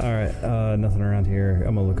 All right, nothing around here.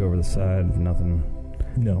 I'm gonna look over the side. Nothing.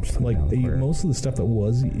 No, like down the most of the stuff that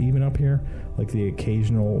was even up here, like the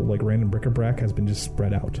occasional like random bric-a-brac has been just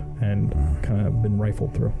spread out and kind of been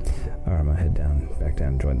rifled through. All right, I'm gonna head back down,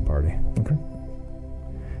 and join the party. Okay.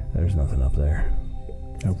 There's nothing up there.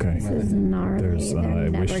 Okay. This is gnarly. There's, They're I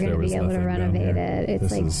never wish going there to was be able to nothing down renovate here. it. It's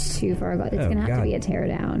This like is- too far. It's Oh, going to have God. to be a tear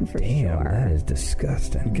down for Damn, sure. that is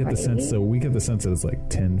disgusting. We get the sense that it's like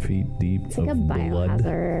 10 feet deep It's of like a blood.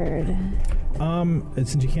 biohazard.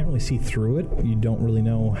 Since you can't really see through it, you don't really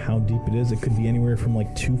know how deep it is. It could be anywhere from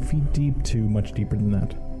like 2 feet deep to much deeper than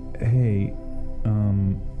that. Hey,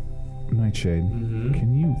 Nightshade,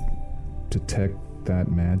 can you detect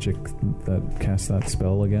that magic that casts that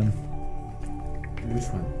spell again? Which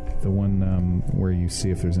one? The one where you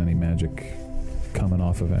see if there's any magic coming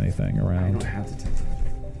off of anything I around. don't have to take it.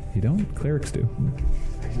 You don't? Clerics do.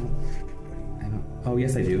 I don't. Oh,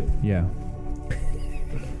 yes, I do. Yeah.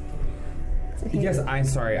 It's okay. Yes, I'm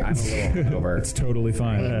sorry. I'm a little hungover. It's totally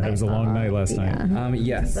fine. It was a long night last night. Yeah.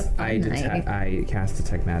 Yes, It's a fun night. I cast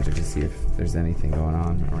detect magic to see if there's anything going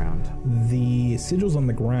on around. The sigils on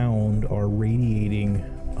the ground are radiating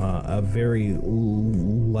a very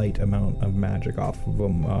light amount of magic off of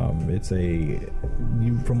them. It's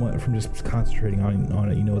from just concentrating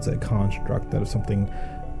on it, you know it's a construct that if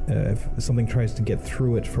something tries to get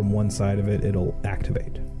through it from one side of it, it'll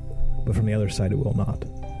activate, but from the other side it will not.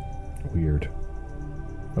 Weird.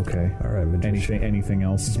 Okay. All right, magician. Anything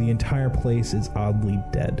else? The entire place is oddly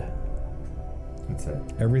dead. That's it.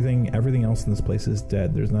 Everything else in this place is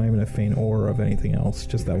dead. There's not even a faint aura of anything else.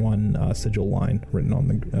 Just that one sigil line written on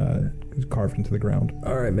the carved into the ground.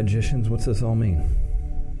 All right, magicians, what's this all mean?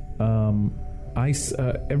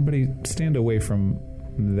 Everybody stand away from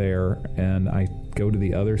there, and I go to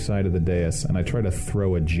the other side of the dais, and I try to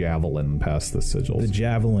throw a javelin past the sigils. The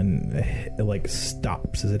javelin it like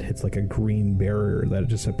stops as it hits like a green barrier that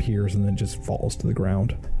just appears and then just falls to the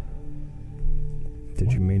ground.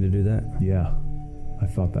 Did you mean to do that? Yeah, I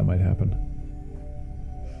thought that might happen.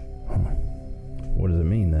 What does it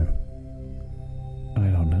mean then? I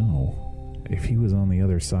don't know. If he was on the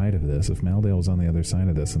other side of this, if Maldale was on the other side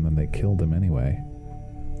of this, and then they killed him anyway,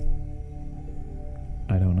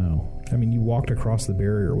 I don't know. I mean, you walked across the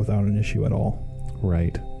barrier without an issue at all.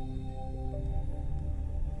 Right.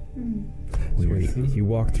 You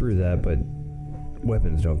walk through that, but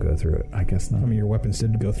weapons don't go through it. I guess I not. mean, your weapons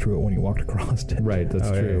did go through it when you walked across it. Right, that's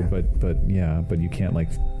Oh, true. yeah. But you can't like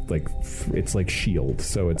it's like shield.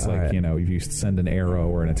 So it's All like, right. if you send an arrow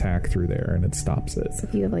or an attack through there and it stops it. So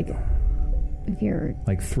if you have if you're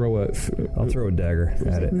Like throw a I'll throw a dagger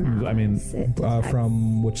at it. I mean,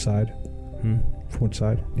 From which side? From which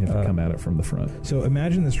side? you have to come at it from the front. So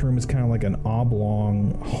imagine this room is kind of like an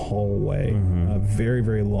oblong hallway, very,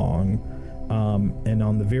 very long, and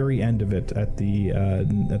on the very end of it, at the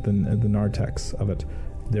narthex of it,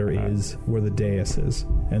 there is where the dais is,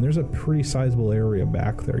 and there's a pretty sizable area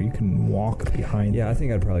back there. You can walk behind. Yeah, I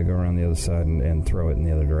think I'd probably go around the other side and throw it in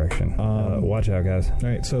the other direction. Watch out, guys. All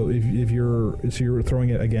right. So if you're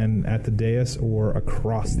throwing it again at the dais or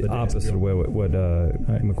across the The dais? opposite of what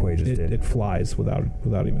McQuaid just did. It flies without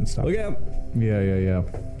even stopping. Look out! Yeah.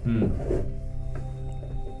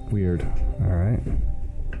 Weird. All right.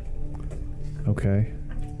 Okay.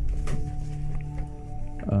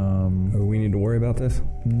 Do we need to worry about this?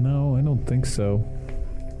 No, I don't think so.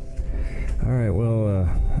 All right. Well,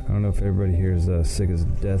 I don't know if everybody here is sick as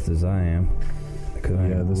death as I am, because I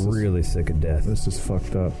am really sick of death. This is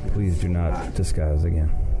fucked up. Please do not disguise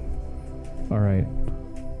again. All right.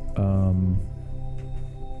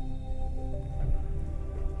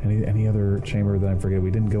 Any other chamber that I'm forgetting? We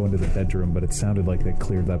didn't go into the bedroom, but it sounded like they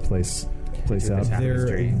cleared that place out.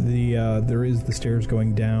 There is the stairs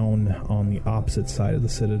going down on the opposite side of the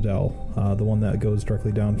Citadel, the one that goes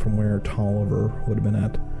directly down from where Tolliver would have been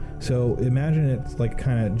at. So imagine it's like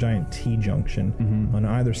kind of giant T-junction. Mm-hmm. On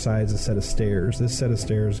either side is a set of stairs. This set of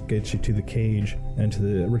stairs gets you to the cage and to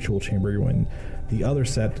the ritual chamber you're in. The other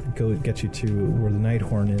set gets you to where the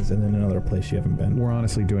Nighthorn is, and then another place you haven't been. We're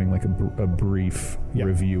honestly doing like a brief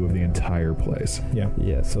review of the entire place. Yeah.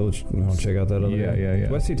 Yeah, so let's check out that other Yeah.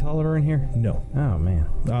 Do I see Tolliver in here? No. Oh, man.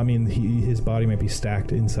 I mean, his body might be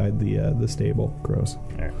stacked inside the stable. Gross.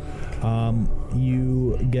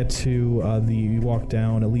 You get to you walk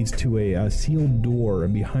down. It leads to a sealed door,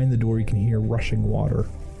 and behind the door you can hear rushing water.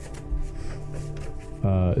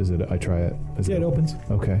 Is it? I try it. It opens.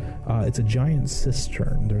 Okay. It's a giant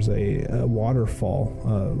cistern. There's a waterfall,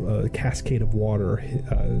 a cascade of water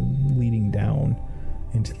leading down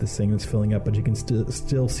into this thing that's filling up, but you can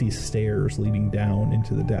still see stairs leading down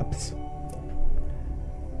into the depths.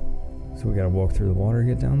 So we gotta walk through the water to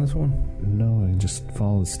get down this one? No, I just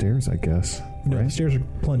follow the stairs, I guess. No, right? the stairs are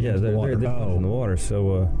plunging into the water. They're plunging in the water.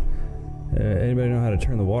 So, anybody know how to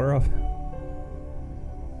turn the water off?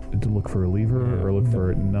 To look for a lever or look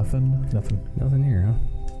for nothing? Nothing here, huh?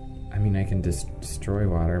 I mean, I can destroy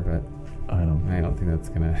water, but I don't think that's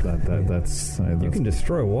gonna. That's you can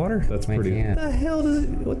destroy water? That's I pretty. can't.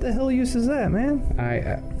 What the hell use is that, man?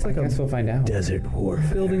 I guess we'll find out. Desert war.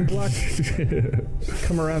 Building block.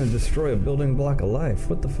 Come around and destroy a building block of life.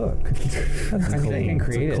 What the fuck? I mean, I can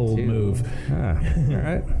create It's a cold it too. move. All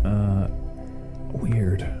right.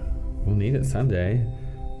 Weird. We'll need it someday.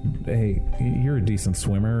 Hey, you're a decent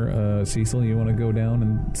swimmer, Cecil. You want to go down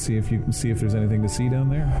and see if there's anything to see down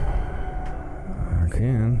there? I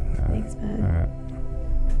can. Thanks, bud. All right.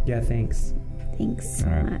 Yeah, thanks. Thanks so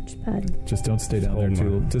All right. much, bud. Just don't stay down there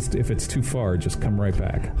too. Just if it's too far, just come right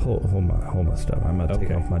back. Hold my stuff. I'm gonna take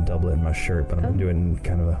off my doublet and my shirt, but I'm gonna do it in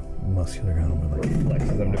kind of a muscular kind of like flex as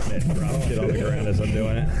I'm doing it. Drop shit on the ground as I'm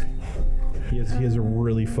doing it. He has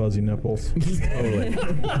really fuzzy nipples. Totally.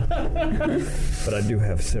 But I do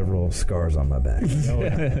have several scars on my back. He's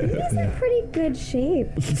in pretty good shape.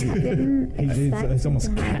 I didn't expect It's almost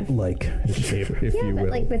him to have- cat-like shape, if yeah, you but will.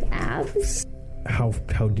 like with abs. How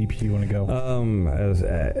deep do you want to go?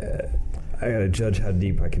 I gotta judge how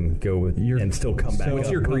deep I can go with and still come back. What's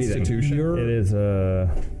up your breathing. constitution? It is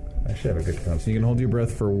I should have a good So constitution. you can hold your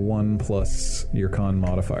breath for 1 plus your con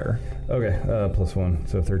modifier. Okay, +1,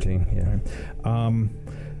 so 13. Yeah.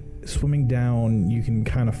 Swimming down, you can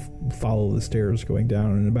kind of follow the stairs going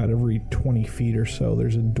down, and about every 20 feet or so,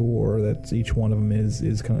 there's a door that's each one of them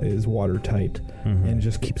is watertight, and it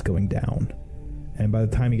just keeps going down. And by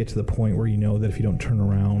the time you get to the point where you know that if you don't turn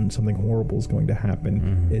around, something horrible is going to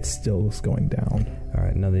happen, it's still going down. All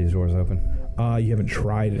right, none of these doors open. You haven't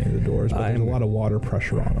tried any of the doors, but there's a lot of water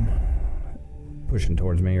pressure on them. Pushing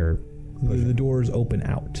towards me, or The doors open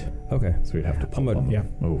out. okay. So we'd have to pull I'm a- them. Yeah.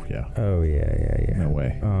 Oh, yeah. Oh yeah. No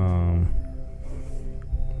way.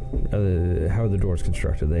 How are the doors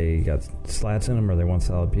constructed? They got slats in them, or are they one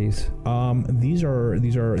solid piece? These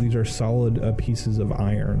are solid pieces of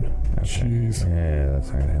iron. Jeez. Yeah,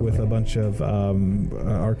 that's not gonna help With me. a bunch of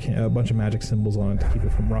a bunch of magic symbols on it to keep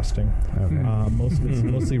it from rusting. Okay. Most of it's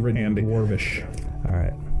mostly written in Handy. Dwarvish. All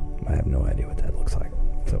right. I have no idea what that looks like.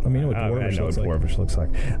 So I mean, you know what I Dwarvish know looks what like. Dwarvish looks like.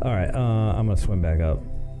 All right. I'm gonna swim back up.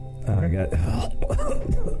 I got.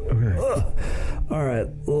 All right.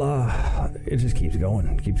 It just keeps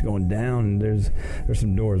going down. There's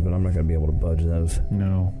some doors, but I'm not gonna be able to budge those.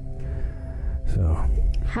 No. So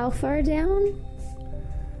How far down?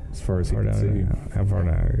 As far as you far can down. see. How far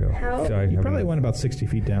down I go? How- So I You have probably went about 60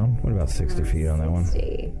 feet down, What about 60 feet on that one?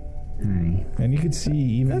 60. and you could see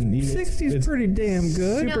even 60 is it's pretty damn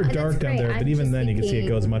good. super No, that's dark down great. there, but I'm even just then you can see it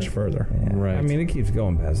goes much further. Yeah. Right. I mean, it keeps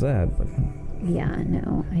going past that, but Yeah,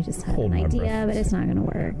 no. I just had Hold an my idea, breath. but it's not going to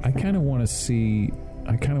work. I kind of want to see.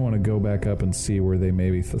 I kind of want to go back up and see where they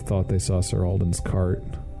maybe thought they saw Sir Alden's cart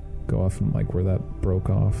go off, and like where that broke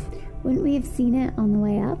off. Wouldn't we have seen it on the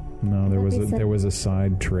way up? No, there thought was they a, said- there was a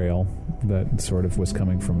side trail that sort of was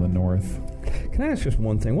coming from the north. can I ask just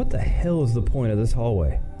one thing? What the hell is the point of this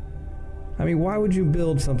hallway? I mean, why would you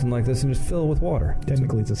build something like this and just fill it with water?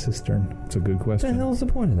 Technically, it's a cistern. It's a good What the question. hell is the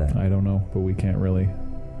point of that? I don't know, but we can't really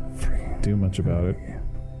do much about it.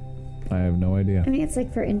 I have no idea. I mean, it's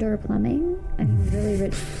like for indoor plumbing. I mean, really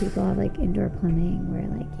rich people have like indoor plumbing where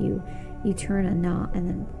like you turn a knot and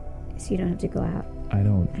then so you don't have to go out I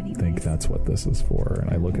don't Anyways. think that's what this is for.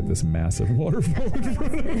 And I look at this massive waterfall. It's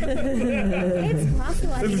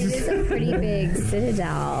possible. I mean, it is a pretty big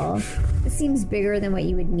citadel. It seems bigger than what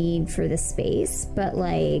you would need for the space, but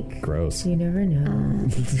like. Gross. You never know.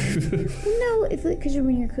 No, it's like because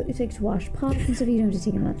when you're it's like to wash pots and stuff, you don't have to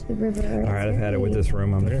take them out to the river. All right, I've had it with this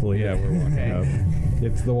room. I'm fully. Yeah, we're walking up.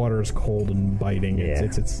 It's the water is cold and biting. Yeah.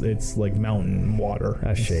 It's like mountain water.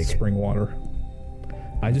 I It's shake. spring water.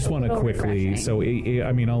 I just want to little quickly. refreshing. So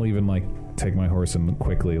I mean, I'll even like take my horse and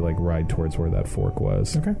quickly like ride towards where that fork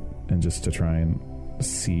was. Okay. And just to try and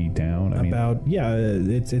see down. I mean,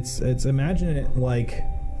 It's imagine it like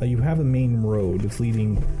you have a main road that's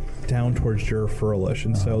leading down towards Jur Furlish,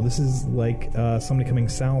 and so this is like somebody coming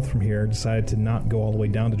south from here decided to not go all the way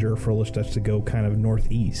down to Jur Furlish, just to go kind of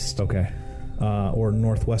northeast. okay. Or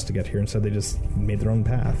northwest to get here. Instead, they just made their own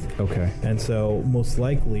path. Okay. And so, most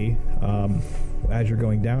likely, as you're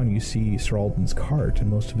going down, you see Sir Alden's cart, and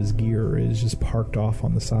most of his gear is just parked off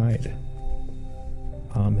on the side.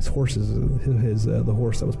 His horse is the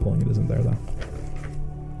horse that was pulling it isn't there though.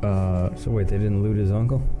 So wait, they didn't loot his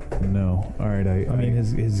uncle? No. All right. I mean,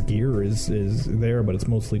 his gear is there, but it's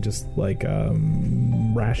mostly just like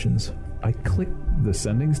rations. I click the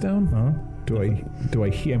sending stone. Huh? Do I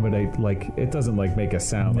hear? But I like it doesn't like make a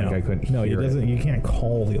sound. No. Like I couldn't. No, it hear doesn't. You can't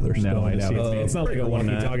call the other stone. No, I to see know. It's not like a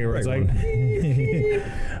walkie-talkie where it's like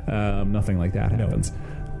nothing like that No. happens.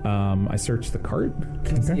 I searched the cart.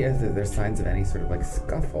 Can you see if there's signs of any sort of like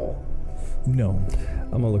scuffle? No.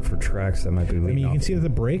 I'm gonna look for tracks that might be I leading mean, you off. can see that the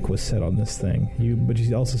brake was set on this thing. But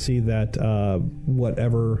you also see that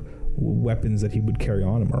whatever weapons that he would carry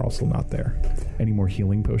on him are also not there. Any more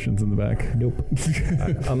healing potions in the back? Nope.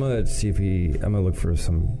 I'm gonna see if I'm gonna look for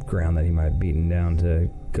some ground that he might have beaten down to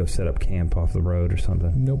go set up camp off the road or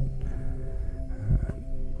something. Nope.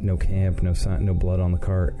 No camp, no sign, no blood on the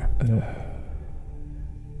cart. Nope.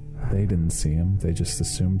 They didn't see him. They just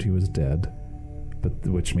assumed he was dead. But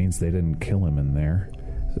which means they didn't kill him in there.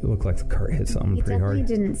 It looked like the cart hit something You pretty definitely hard.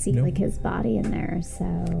 didn't see Nope. like his body in there, so.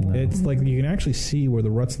 No. It's like you can actually see where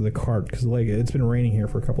the ruts of the cart, because like it's been raining here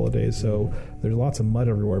for a couple of days, so there's lots of mud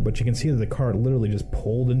everywhere. But you can see that the cart literally just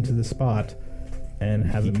pulled into the spot and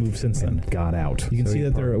hasn't moved since then. Got out. You can So see he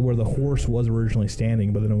that there where the horse was originally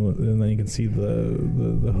standing, but then you can see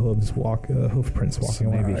the hooves hoof prints walking So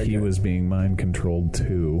away. maybe he was being mind controlled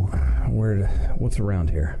too. What's around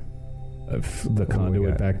here? Of the do we conduit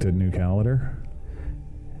got? back to New Calendar.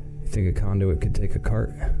 You think a conduit could take a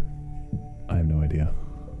cart? I have no idea.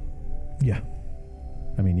 Yeah.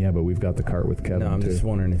 I mean, yeah, but we've got the cart with Kevin No, I'm too. just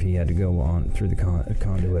wondering if he had to go on through the conduit.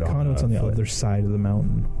 Conduit's on the foot. other side of the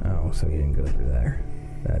mountain. Oh, so he didn't go through there.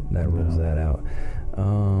 That rules that out.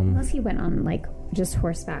 Unless he went on like just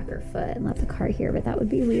horseback or foot and left the car here, but that would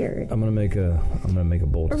be weird. I'm gonna make a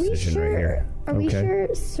bold Are we decision right sure? here. Are we Okay.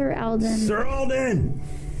 sure Sir Alden? Sir Alden!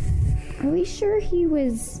 Are we sure he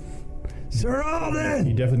was? Sir Alden!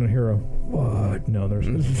 You definitely don't hear a what? No, there's.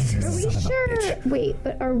 Are we sure? Wait,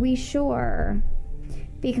 but are we sure?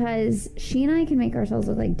 Because she and I can make ourselves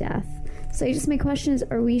look like death. So my question is: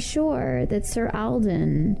 are we sure that Sir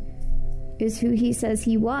Alden is who he says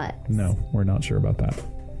he was? No, we're not sure about that.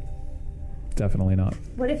 Definitely not.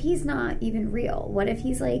 What if he's not even real? What if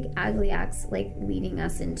he's like Agliax, like leading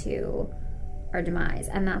us into our demise,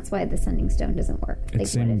 and that's why the sending stone doesn't work? It Like,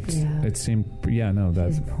 seemed. what if, Yeah. It seemed. Yeah. No.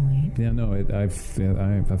 His That. point. Yeah. No. I've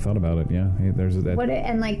thought about it. Yeah. There's that.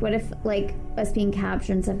 what if like us being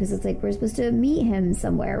captured and stuff? Because it's like we're supposed to meet him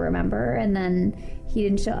somewhere, remember? And then he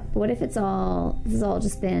didn't show up. What if this has all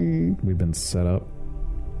just been? We've been set up.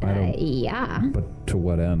 I don't. Yeah. But to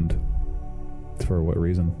what end? For what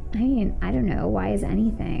reason? I mean, I don't know. Why is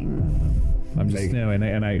anything? I'm just no,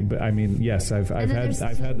 but I mean, yes, I've had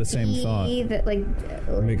the same thought. That like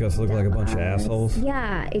Make us look like a bunch of assholes.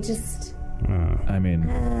 Yeah, it just. I mean,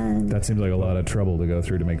 that seems like a lot of trouble to go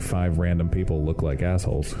through to make 5 random people look like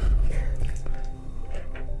assholes.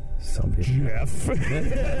 Some people.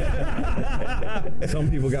 Some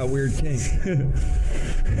people got weird kinks.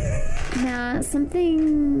 Nah,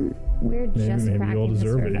 something weird just Maybe cracking you all the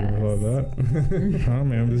deserve it. surface. You love that. Oh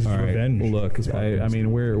man, this is All right, revenge. look, This I podcast.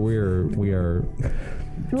 mean, we are.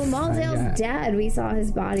 Well, Maldale's dead. We saw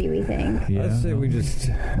his body, we think. Yeah, I'd say we just.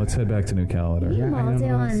 let's head back to New Calendar. Yeah,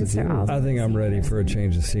 Maldale and Sir Alden. I think I'm ready for a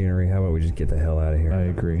change of scenery. How about we just get the hell out of here? I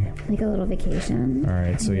agree. Like a little vacation. All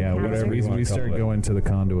right, so yeah, Whatever whatever you wanna we start call it. going to the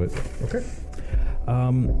conduit. Okay.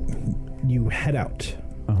 You head out.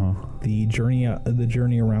 The journey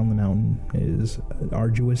around the mountain is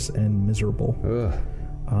arduous and miserable.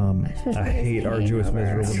 Especially I this hate pain arduous, over.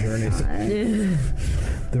 miserable journeys.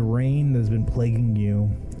 The rain that has been plaguing you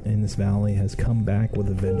in this valley has come back with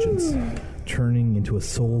a vengeance, turning into a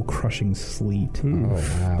soul-crushing sleet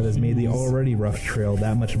that has made the already rough trail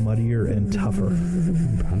that much muddier and tougher.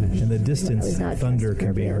 In the distance, thunder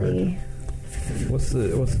can be heard. What's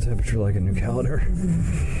the temperature like in New Caledonia?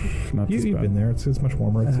 You've been there. It's much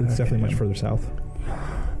warmer. It's definitely much further south.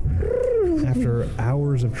 After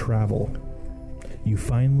hours of travel, you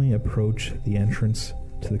finally approach the entrance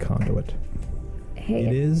to the conduit. Hey,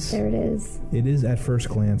 there it is. It is, at first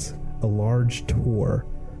glance, a large tor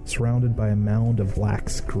surrounded by a mound of black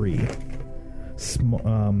scree.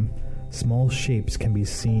 Small shapes can be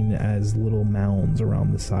seen as little mounds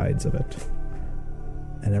around the sides of it.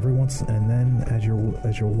 And then as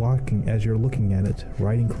you're looking at it,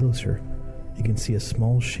 riding closer, you can see a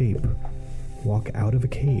small shape walk out of a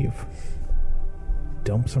cave,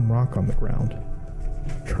 dump some rock on the ground,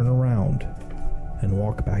 turn around, and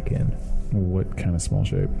walk back in. What kind of small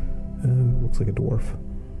shape? Looks like a dwarf.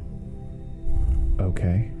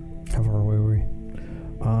 Okay. How far away were we?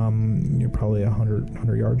 You're probably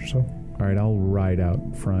 100 yards or so. All right, I'll ride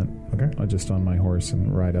out front. Okay. I'll just on my horse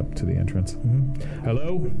and ride up to the entrance. Mm-hmm.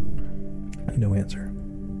 Hello? No answer.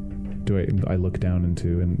 Do I look down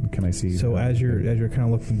into, and can I see? So as you're kind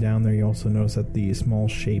of looking down there, you also notice that the small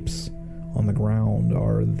shapes on the ground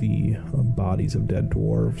are the bodies of dead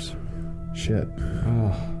dwarves. Shit.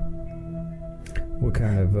 Oh. What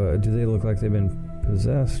kind of? Do they look like they've been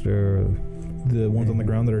possessed, or the ones on the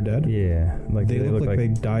ground that are dead? Yeah, like they look like they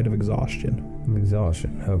died of exhaustion.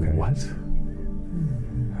 Exhaustion. Okay. What?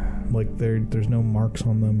 Like there's no marks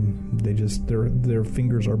on them. They just their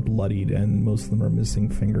fingers are bloodied, and most of them are missing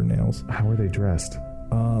fingernails. How are they dressed?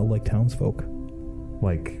 Like townsfolk.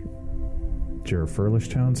 Like Furlish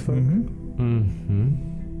townsfolk?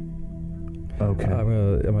 Okay.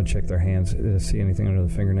 I'm gonna check their hands. See anything under the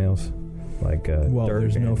fingernails? Like well, dirt.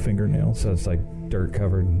 There's no fingernails, so it's like dirt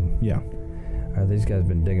covered. Yeah. These guys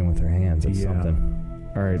been digging with their hands at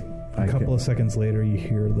something. All right. A couple of seconds later, you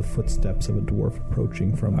hear the footsteps of a dwarf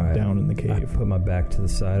approaching from down in the cave. I put my back to the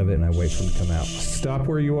side of it and I wait for him to come out. Stop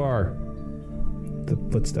where you are. The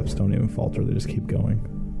footsteps don't even falter; they just keep going.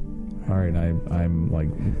 All right, I'm like...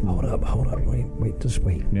 Hold up, wait, just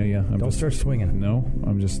wait. Yeah, don't start swinging. No,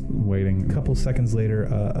 I'm just waiting. A couple seconds later,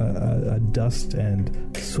 a dust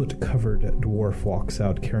and soot-covered dwarf walks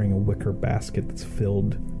out carrying a wicker basket that's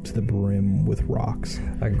filled to the brim with rocks.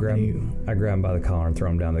 I grab him by the collar and throw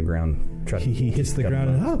him down the ground. He hits the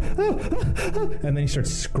ground and then he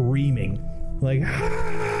starts screaming. Like...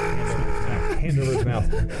 Hand over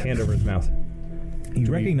his mouth. You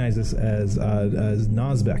recognize this as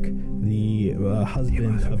Nazbek, the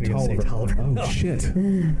husband of Tolliver. Oh shit!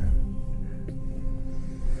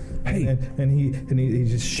 Hey, and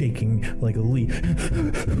he's just shaking like a leaf.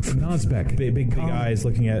 Nazbek, big eyes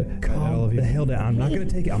looking at all of you. The hell down! I'm not going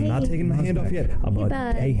to take it. I'm not taking my hand off yet.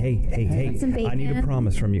 Hey! I need a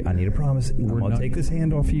promise from you. I'm going to take this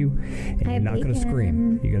hand off you, and you're not going to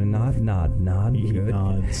scream. You're going to nod. He Good.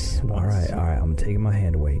 nods. All right. I'm taking my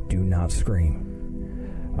hand away. Do not scream.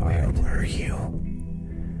 Where were you?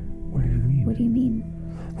 What do you mean? What do you mean?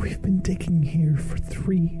 We've been digging here for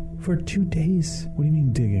 2 days. What do you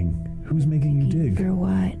mean digging? Who's making you dig? For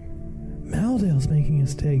what? Maldale's making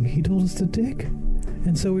us dig. He told us to dig.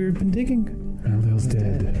 And so we've been digging. Maldale's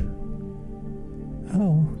dead.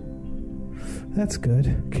 Oh. That's good.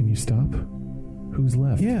 Can you stop? Who's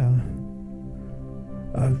left? Yeah.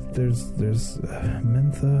 There's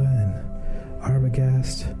Mentha and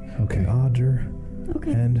Arbogast. Okay. And Audra.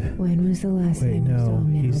 Okay. And When was the last wait, time you saw no,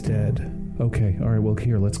 Maldale? he's dead. Okay. All right. Well,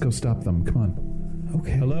 here. Let's go stop them. Come on.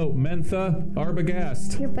 Okay. Hello, Mentha,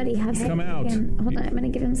 Arbogast. Here, buddy, have some Come out. bacon. Hold on, I'm gonna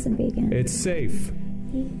give him some bacon. It's safe.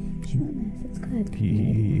 Chew on this. It's good.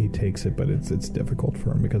 He takes it, but it's difficult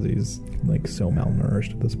for him because he's like so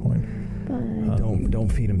malnourished at this point. But Don't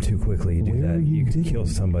feed him too quickly. You do Where are that. you You can digging? kill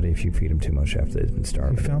somebody if you feed him too much after they've been We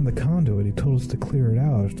starving. found the conduit. He told us to clear it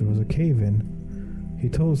out. There was a cave in. He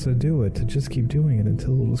told us to do it, to just keep doing it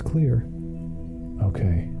until it was clear.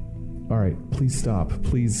 Okay. All right. Please stop.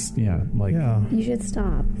 Please. Yeah. Like. Yeah, you should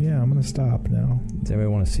stop. I'm gonna stop now. Does anybody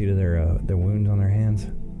want to see to their wounds on their hands?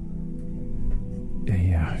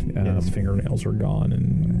 Yeah. His fingernails are gone,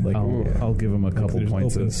 and like I'll give him a couple there's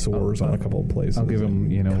points open of sores on a couple of places. I'll give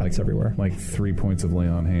him, and like cuts everywhere. like 3 points of lay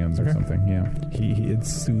on hands or Okay. something. Yeah. He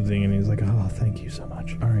it's soothing, and he's like, "Oh, thank you so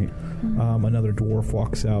much." All right. Another dwarf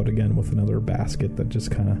walks out again with another basket that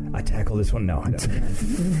just kind of I tackle this one. No, I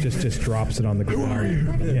don't. just drops it on the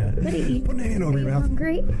ground. Yeah. Buddy, Put a hand over your mouth.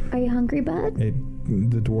 hungry? Are you hungry, bud?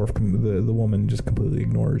 The dwarf, the woman just completely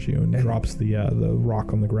ignores you and drops the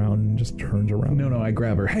rock on the ground and just turns around. No, I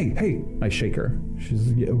grab her. Hey! I shake her.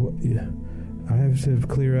 She's I have to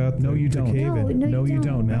clear out the, No, you the don't. cave. No, you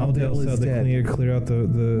don't. Maldale Maldale is said dead. clear out the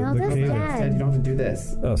Maldale's cave. dead. Instead, you don't have to do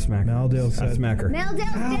this. Oh, smack her. Maldale I said, smack her. Meldale's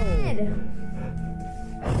dead.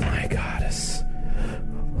 "Oh my goddess,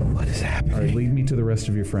 what is happening?" All right, lead me to the rest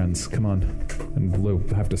of your friends. Come on. And we'll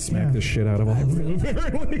have to smack the shit out of all of them.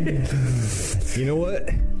 You know what?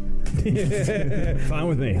 Fine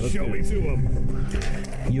with me. Let's Show do me it. to them.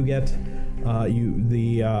 You get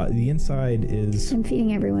the inside is I'm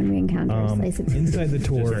feeding everyone we encounter a slice of inside the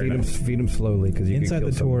tour. Feed them slowly because Inside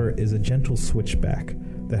the tour is a gentle switchback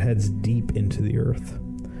that heads deep into the earth.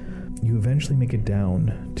 You eventually make it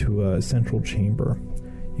down to a central chamber.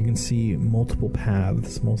 You can see multiple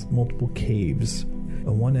paths, multiple caves.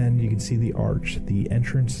 On one end, you can see the arch, the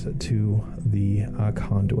entrance to the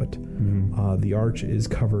conduit. The arch is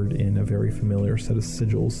covered in a very familiar set of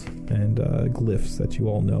sigils and glyphs that you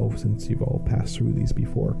all know since you've all passed through these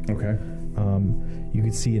before. Okay. You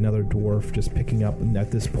can see another dwarf just picking up, and at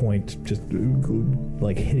this point, just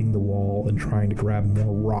like hitting the wall and trying to grab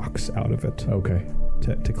more rocks out of it Okay.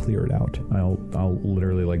 to clear it out. I'll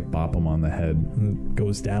literally like bop him on the head And it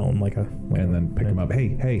goes down like a... and then pick him up. Hey,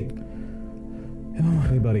 hey,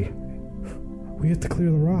 buddy. We have to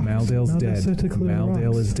clear the rocks. Maldale's dead. said to clear the Maldale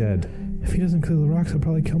rocks. is dead. If he doesn't clear the rocks, he'll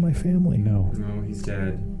probably kill my family. No. No, he's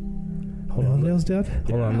dead. Maldale's dead?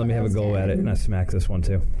 Hold on, let me have a go at it, and I smack this one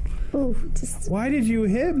too. Oh, just Why did you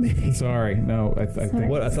hit me? Sorry. No, I think.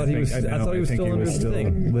 What? I thought he was. I thought he was still under the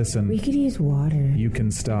thing. Listen, We could use water. you can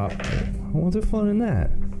stop. What's the fun in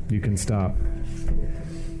that? You can stop.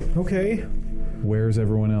 Okay. Where's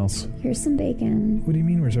everyone else? here's some bacon. What do you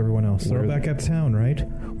mean, where's everyone else? They're all Where- back at town, right?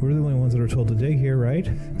 We're the only ones that are told to dig here, right?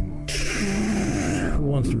 Who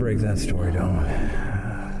wants to break that story down?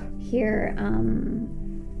 Here,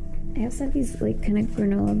 I also have these like kind of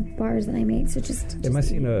granola bars that I made. So just Am I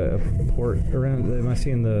seeing a port around? Am I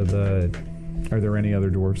seeing the? Are there any other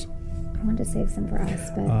dwarves? I wanted to save some for us,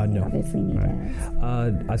 but no. we obviously need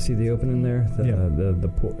it. I see the opening there.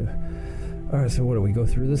 The port. All right. So what do we go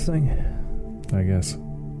through this thing? I guess.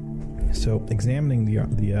 So, examining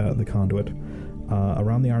the conduit,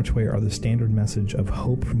 around the archway are the standard message of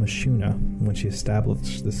hope from Ashuna when she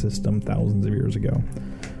established the system thousands of years ago.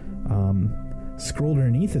 Scrolled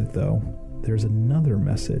underneath it, though, there's another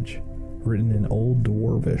message written in Old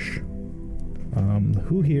Dwarvish.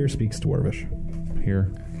 Who here speaks Dwarvish?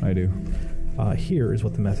 Here, I do. Here is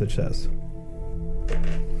what the message says.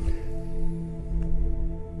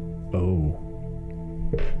 Oh.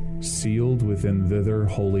 Sealed within thither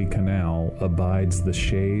holy canal abides the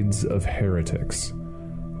shades of heretics.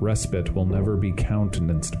 Respite will never be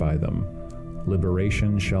countenanced by them.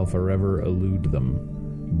 Liberation shall forever elude them.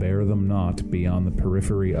 Bear them not beyond the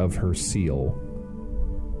periphery of her seal.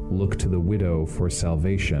 Look to the widow for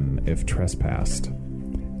salvation if trespassed.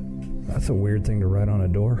 That's a weird thing to write on a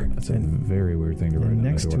door. That's a very weird thing to write And on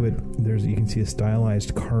next a door. to it, you can see a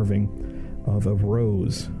stylized carving of a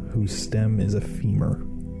rose whose stem is a femur,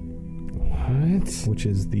 What? which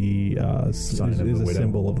is the Sign of the a widow.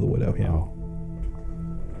 symbol of the widow. Yeah. Oh.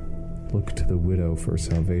 Look to the widow for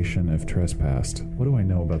salvation if trespassed. What do I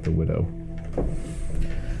know about the widow?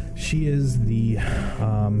 She is the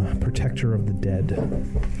protector of the dead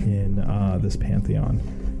in this pantheon.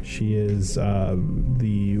 She is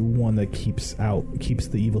the one that keeps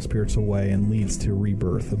the evil spirits away and leads to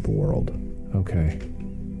rebirth of the world. Okay.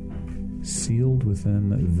 Sealed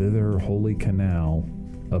within thither holy canal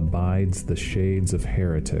abides the shades of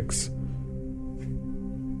heretics.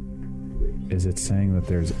 Is it saying that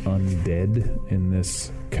there's undead in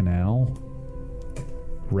this canal?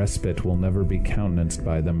 Respite will never be countenanced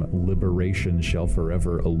by them. Liberation shall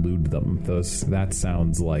forever elude them. That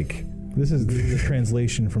sounds like... This is the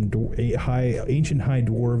translation from ancient High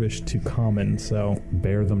Dwarvish to Common. So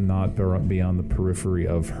Bear them not beyond the periphery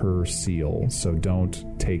of her seal. So don't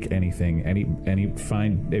take anything.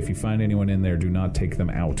 If you find anyone in there, do not take them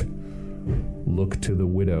out. Look to the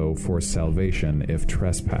widow for salvation if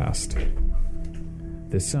trespassed.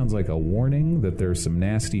 This sounds like a warning that there's some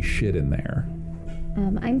nasty shit in there.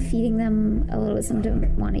 I'm feeding them a little bit. Some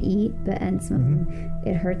don't want to eat, and some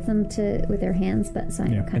it hurts them with their hands. But so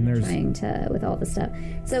I'm Yeah. kind And of trying to with all the stuff.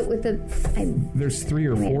 So with There's 3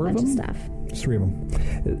 or I made 4 a of bunch them? of stuff. there's 3 of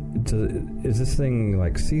them. Is this thing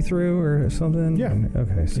like see-through or something? Yeah.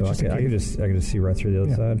 Okay, so I can just see right through the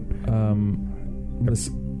other side.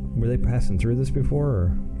 Were they passing through this before?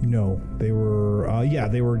 Or? No, they were.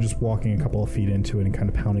 They were just walking a couple of feet into it and kind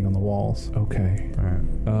of pounding on the walls. Okay. All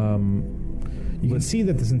right. You can see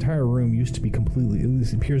that this entire room used to be completely.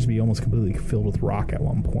 It appears to be almost completely filled with rock at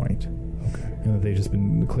one point. Okay. And that they've just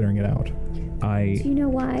been clearing it out. Do you know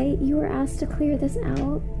why you were asked to clear this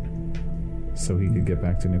out? so he could get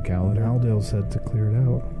back to New Calendar? Aldale said to clear it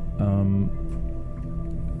out.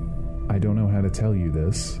 I don't know how to tell you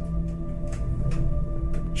this.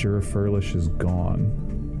 Jura Furlish is gone.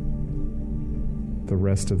 The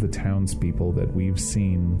rest of the townspeople that we've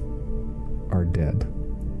seen are dead.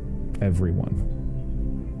 Everyone.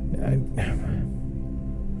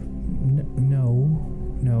 No.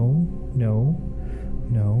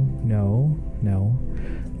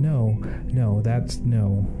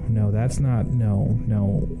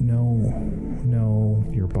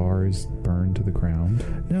 Your bar is burned to the ground.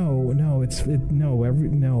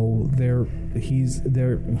 He's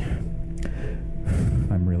there.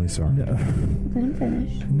 I'm really sorry. No. Let him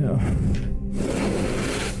finish. No.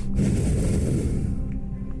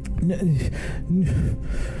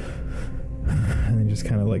 And then just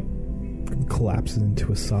kind of like collapses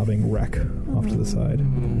into a sobbing wreck off to the side.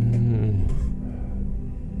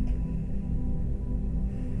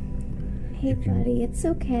 Hey, buddy, it's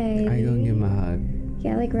okay. I go give him a hug.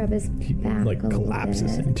 Yeah, like rub his back like a little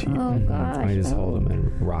collapses bit. into you. Oh gosh. I just hold him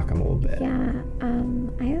and rock him a little bit. Yeah.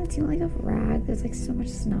 I have to like a rag. There's like so much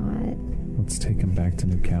snot. Let's take him back to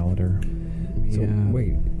New Calendar. So,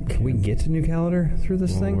 wait, can we get to New Calendar through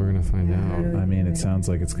this thing? We're gonna find out. I mean, it sounds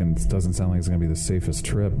like it doesn't sound like it's gonna be the safest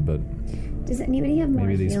trip, but Does anybody have more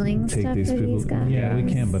maybe healing take stuff these for people. these guys? Yeah,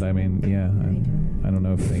 we can, but I mean, I don't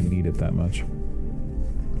know if they need it that much.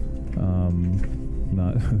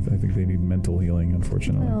 Not. I think they need mental healing,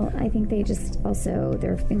 unfortunately. Well, I think they just also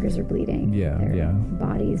their fingers are bleeding. Yeah, their yeah.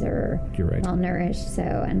 bodies are You're right. malnourished. So,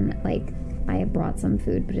 and like I brought some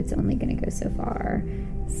food, but it's only going to go so far.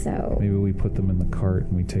 So Maybe we put them in the cart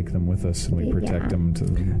and we take them with us and we protect Yeah. them to.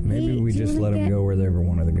 Maybe Hey, we do you just wanna let them get- go where they ever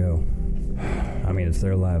wanted to go. I mean, it's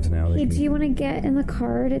their lives now. They hey, can, do you want to get in the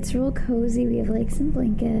cart? It's real cozy. We have like some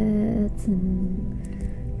blankets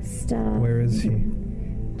and stuff. Where is he?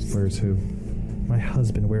 Where's who? My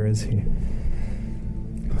husband, where is he?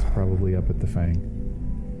 It's probably up at the Fang.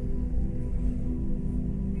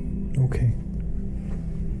 Okay.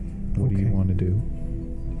 What do you Okay. want to do?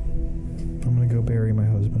 I'm gonna go bury my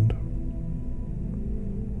husband.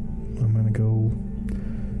 I'm gonna go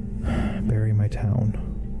bury my town.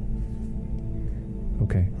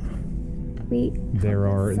 Okay. We There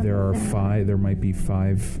are some of that. five. There might be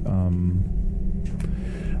five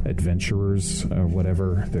adventurers, or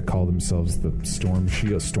whatever that call themselves the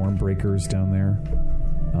Stormbreakers down there.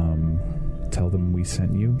 Tell them we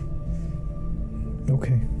sent you.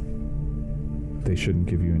 Okay. They shouldn't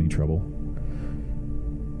give you any trouble.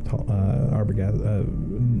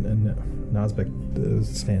 Nazbek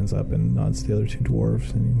stands up and nods to the other two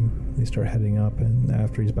dwarves, and they start heading up. And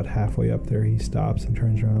after he's about halfway up there, he stops and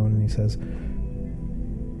turns around and he says,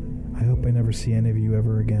 "I hope I never see any of you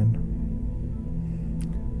ever again."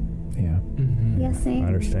 Yeah. Yeah, same. I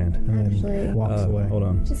understand. And Actually. then walks away. Hold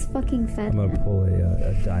on. Just fucking fed I'm going to him. pull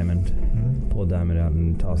a diamond. Pull a diamond out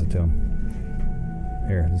and toss it to him.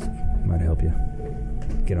 Here, this might help you.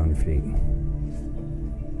 Get on your feet.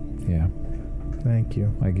 Yeah. Thank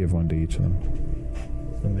you. I give one to each of them.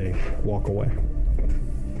 And they walk away.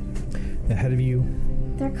 Ahead of you,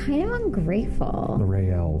 They're kind of ungrateful.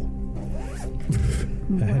 L'Oreal.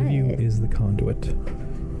 Ahead of you What? is the conduit.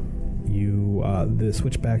 The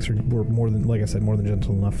switchbacks were more than, like I said, more than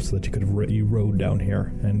gentle enough so that you could have you rode down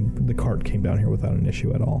here, and the cart came down here without an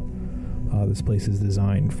issue at all. This place is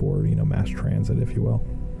designed for mass transit, if you will.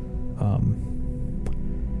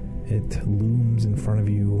 It looms in front of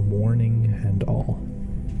you, morning and all.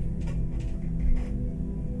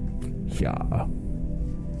 Yeah.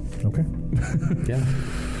 Okay. Yeah.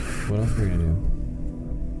 What else are we gonna do?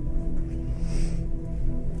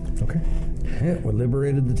 Okay. Yeah, we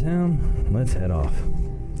liberated the town. Let's head off.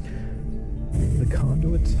 The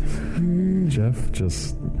conduit. Jeff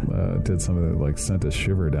just did something that sent a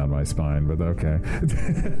shiver down my spine, but okay.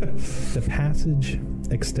 The passage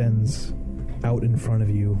extends out in front of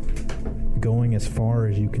you, going as far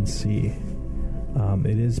as you can see.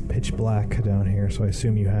 It is pitch black down here, so I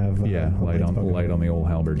assume you have light on the old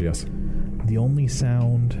halberd. Yes. The only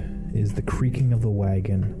sound is the creaking of the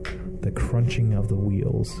wagon, the crunching of the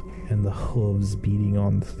wheels, and the hooves beating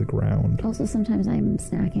on the ground. Also, sometimes I'm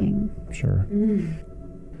snacking. Sure.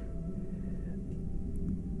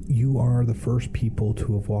 You are the first people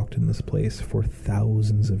to have walked in this place for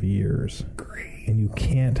thousands of years. Great. And you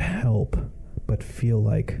can't help but feel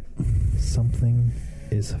like something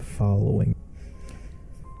is following.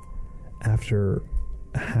 After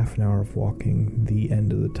a half an hour of walking the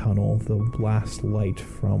end of the tunnel, the last light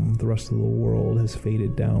from the rest of the world has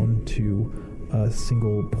faded down to a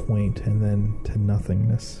single point and then to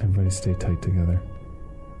nothingness. Everybody stay tight together.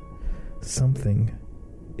 Something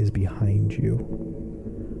is behind you,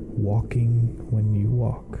 walking when you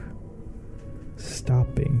walk,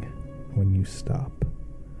 stopping when you stop,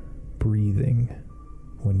 breathing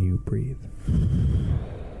when you breathe.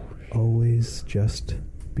 Always just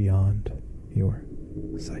beyond your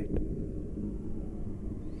sight.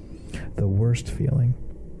 The worst feeling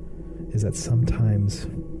is that sometimes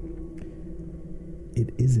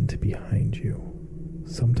it isn't behind you.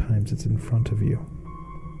 Sometimes it's in front of you.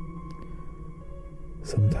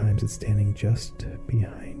 Sometimes it's standing just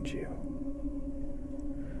behind you.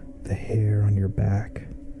 The hair on your back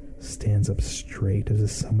stands up straight as if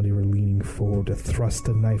somebody were leaning forward to thrust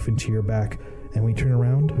a knife into your back. And when you turn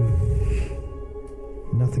around,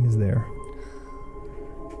 nothing is there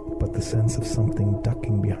but the sense of something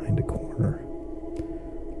ducking behind a corner.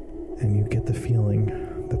 And you get the feeling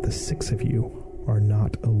that the 6 of you are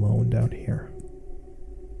not alone down here.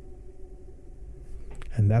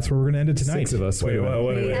 And that's where we're going to end it tonight. 6 of us. Wait,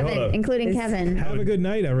 hold Kevin, up. including Kevin. Have a good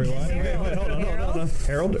night, everyone. Hold on.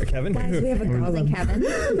 Harold or Kevin? Guys, we have a Including goblin.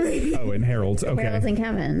 Kevin. Oh, and Harold. Okay. Harold and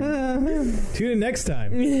Kevin. Tune in next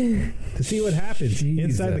time to see what happens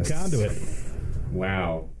inside the conduit.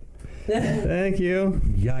 Wow. Thank you.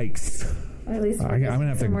 Yikes. Or at least I'm gonna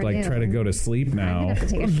have to like try to go to I'm sleep gonna now. have to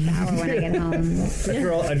take a shower when I get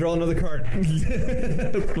home. I draw another card.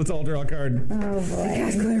 Let's all draw a card. Oh boy.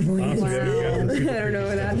 Cast clairvoyance. Wow. I don't know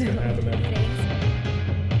what that What's gonna happen then?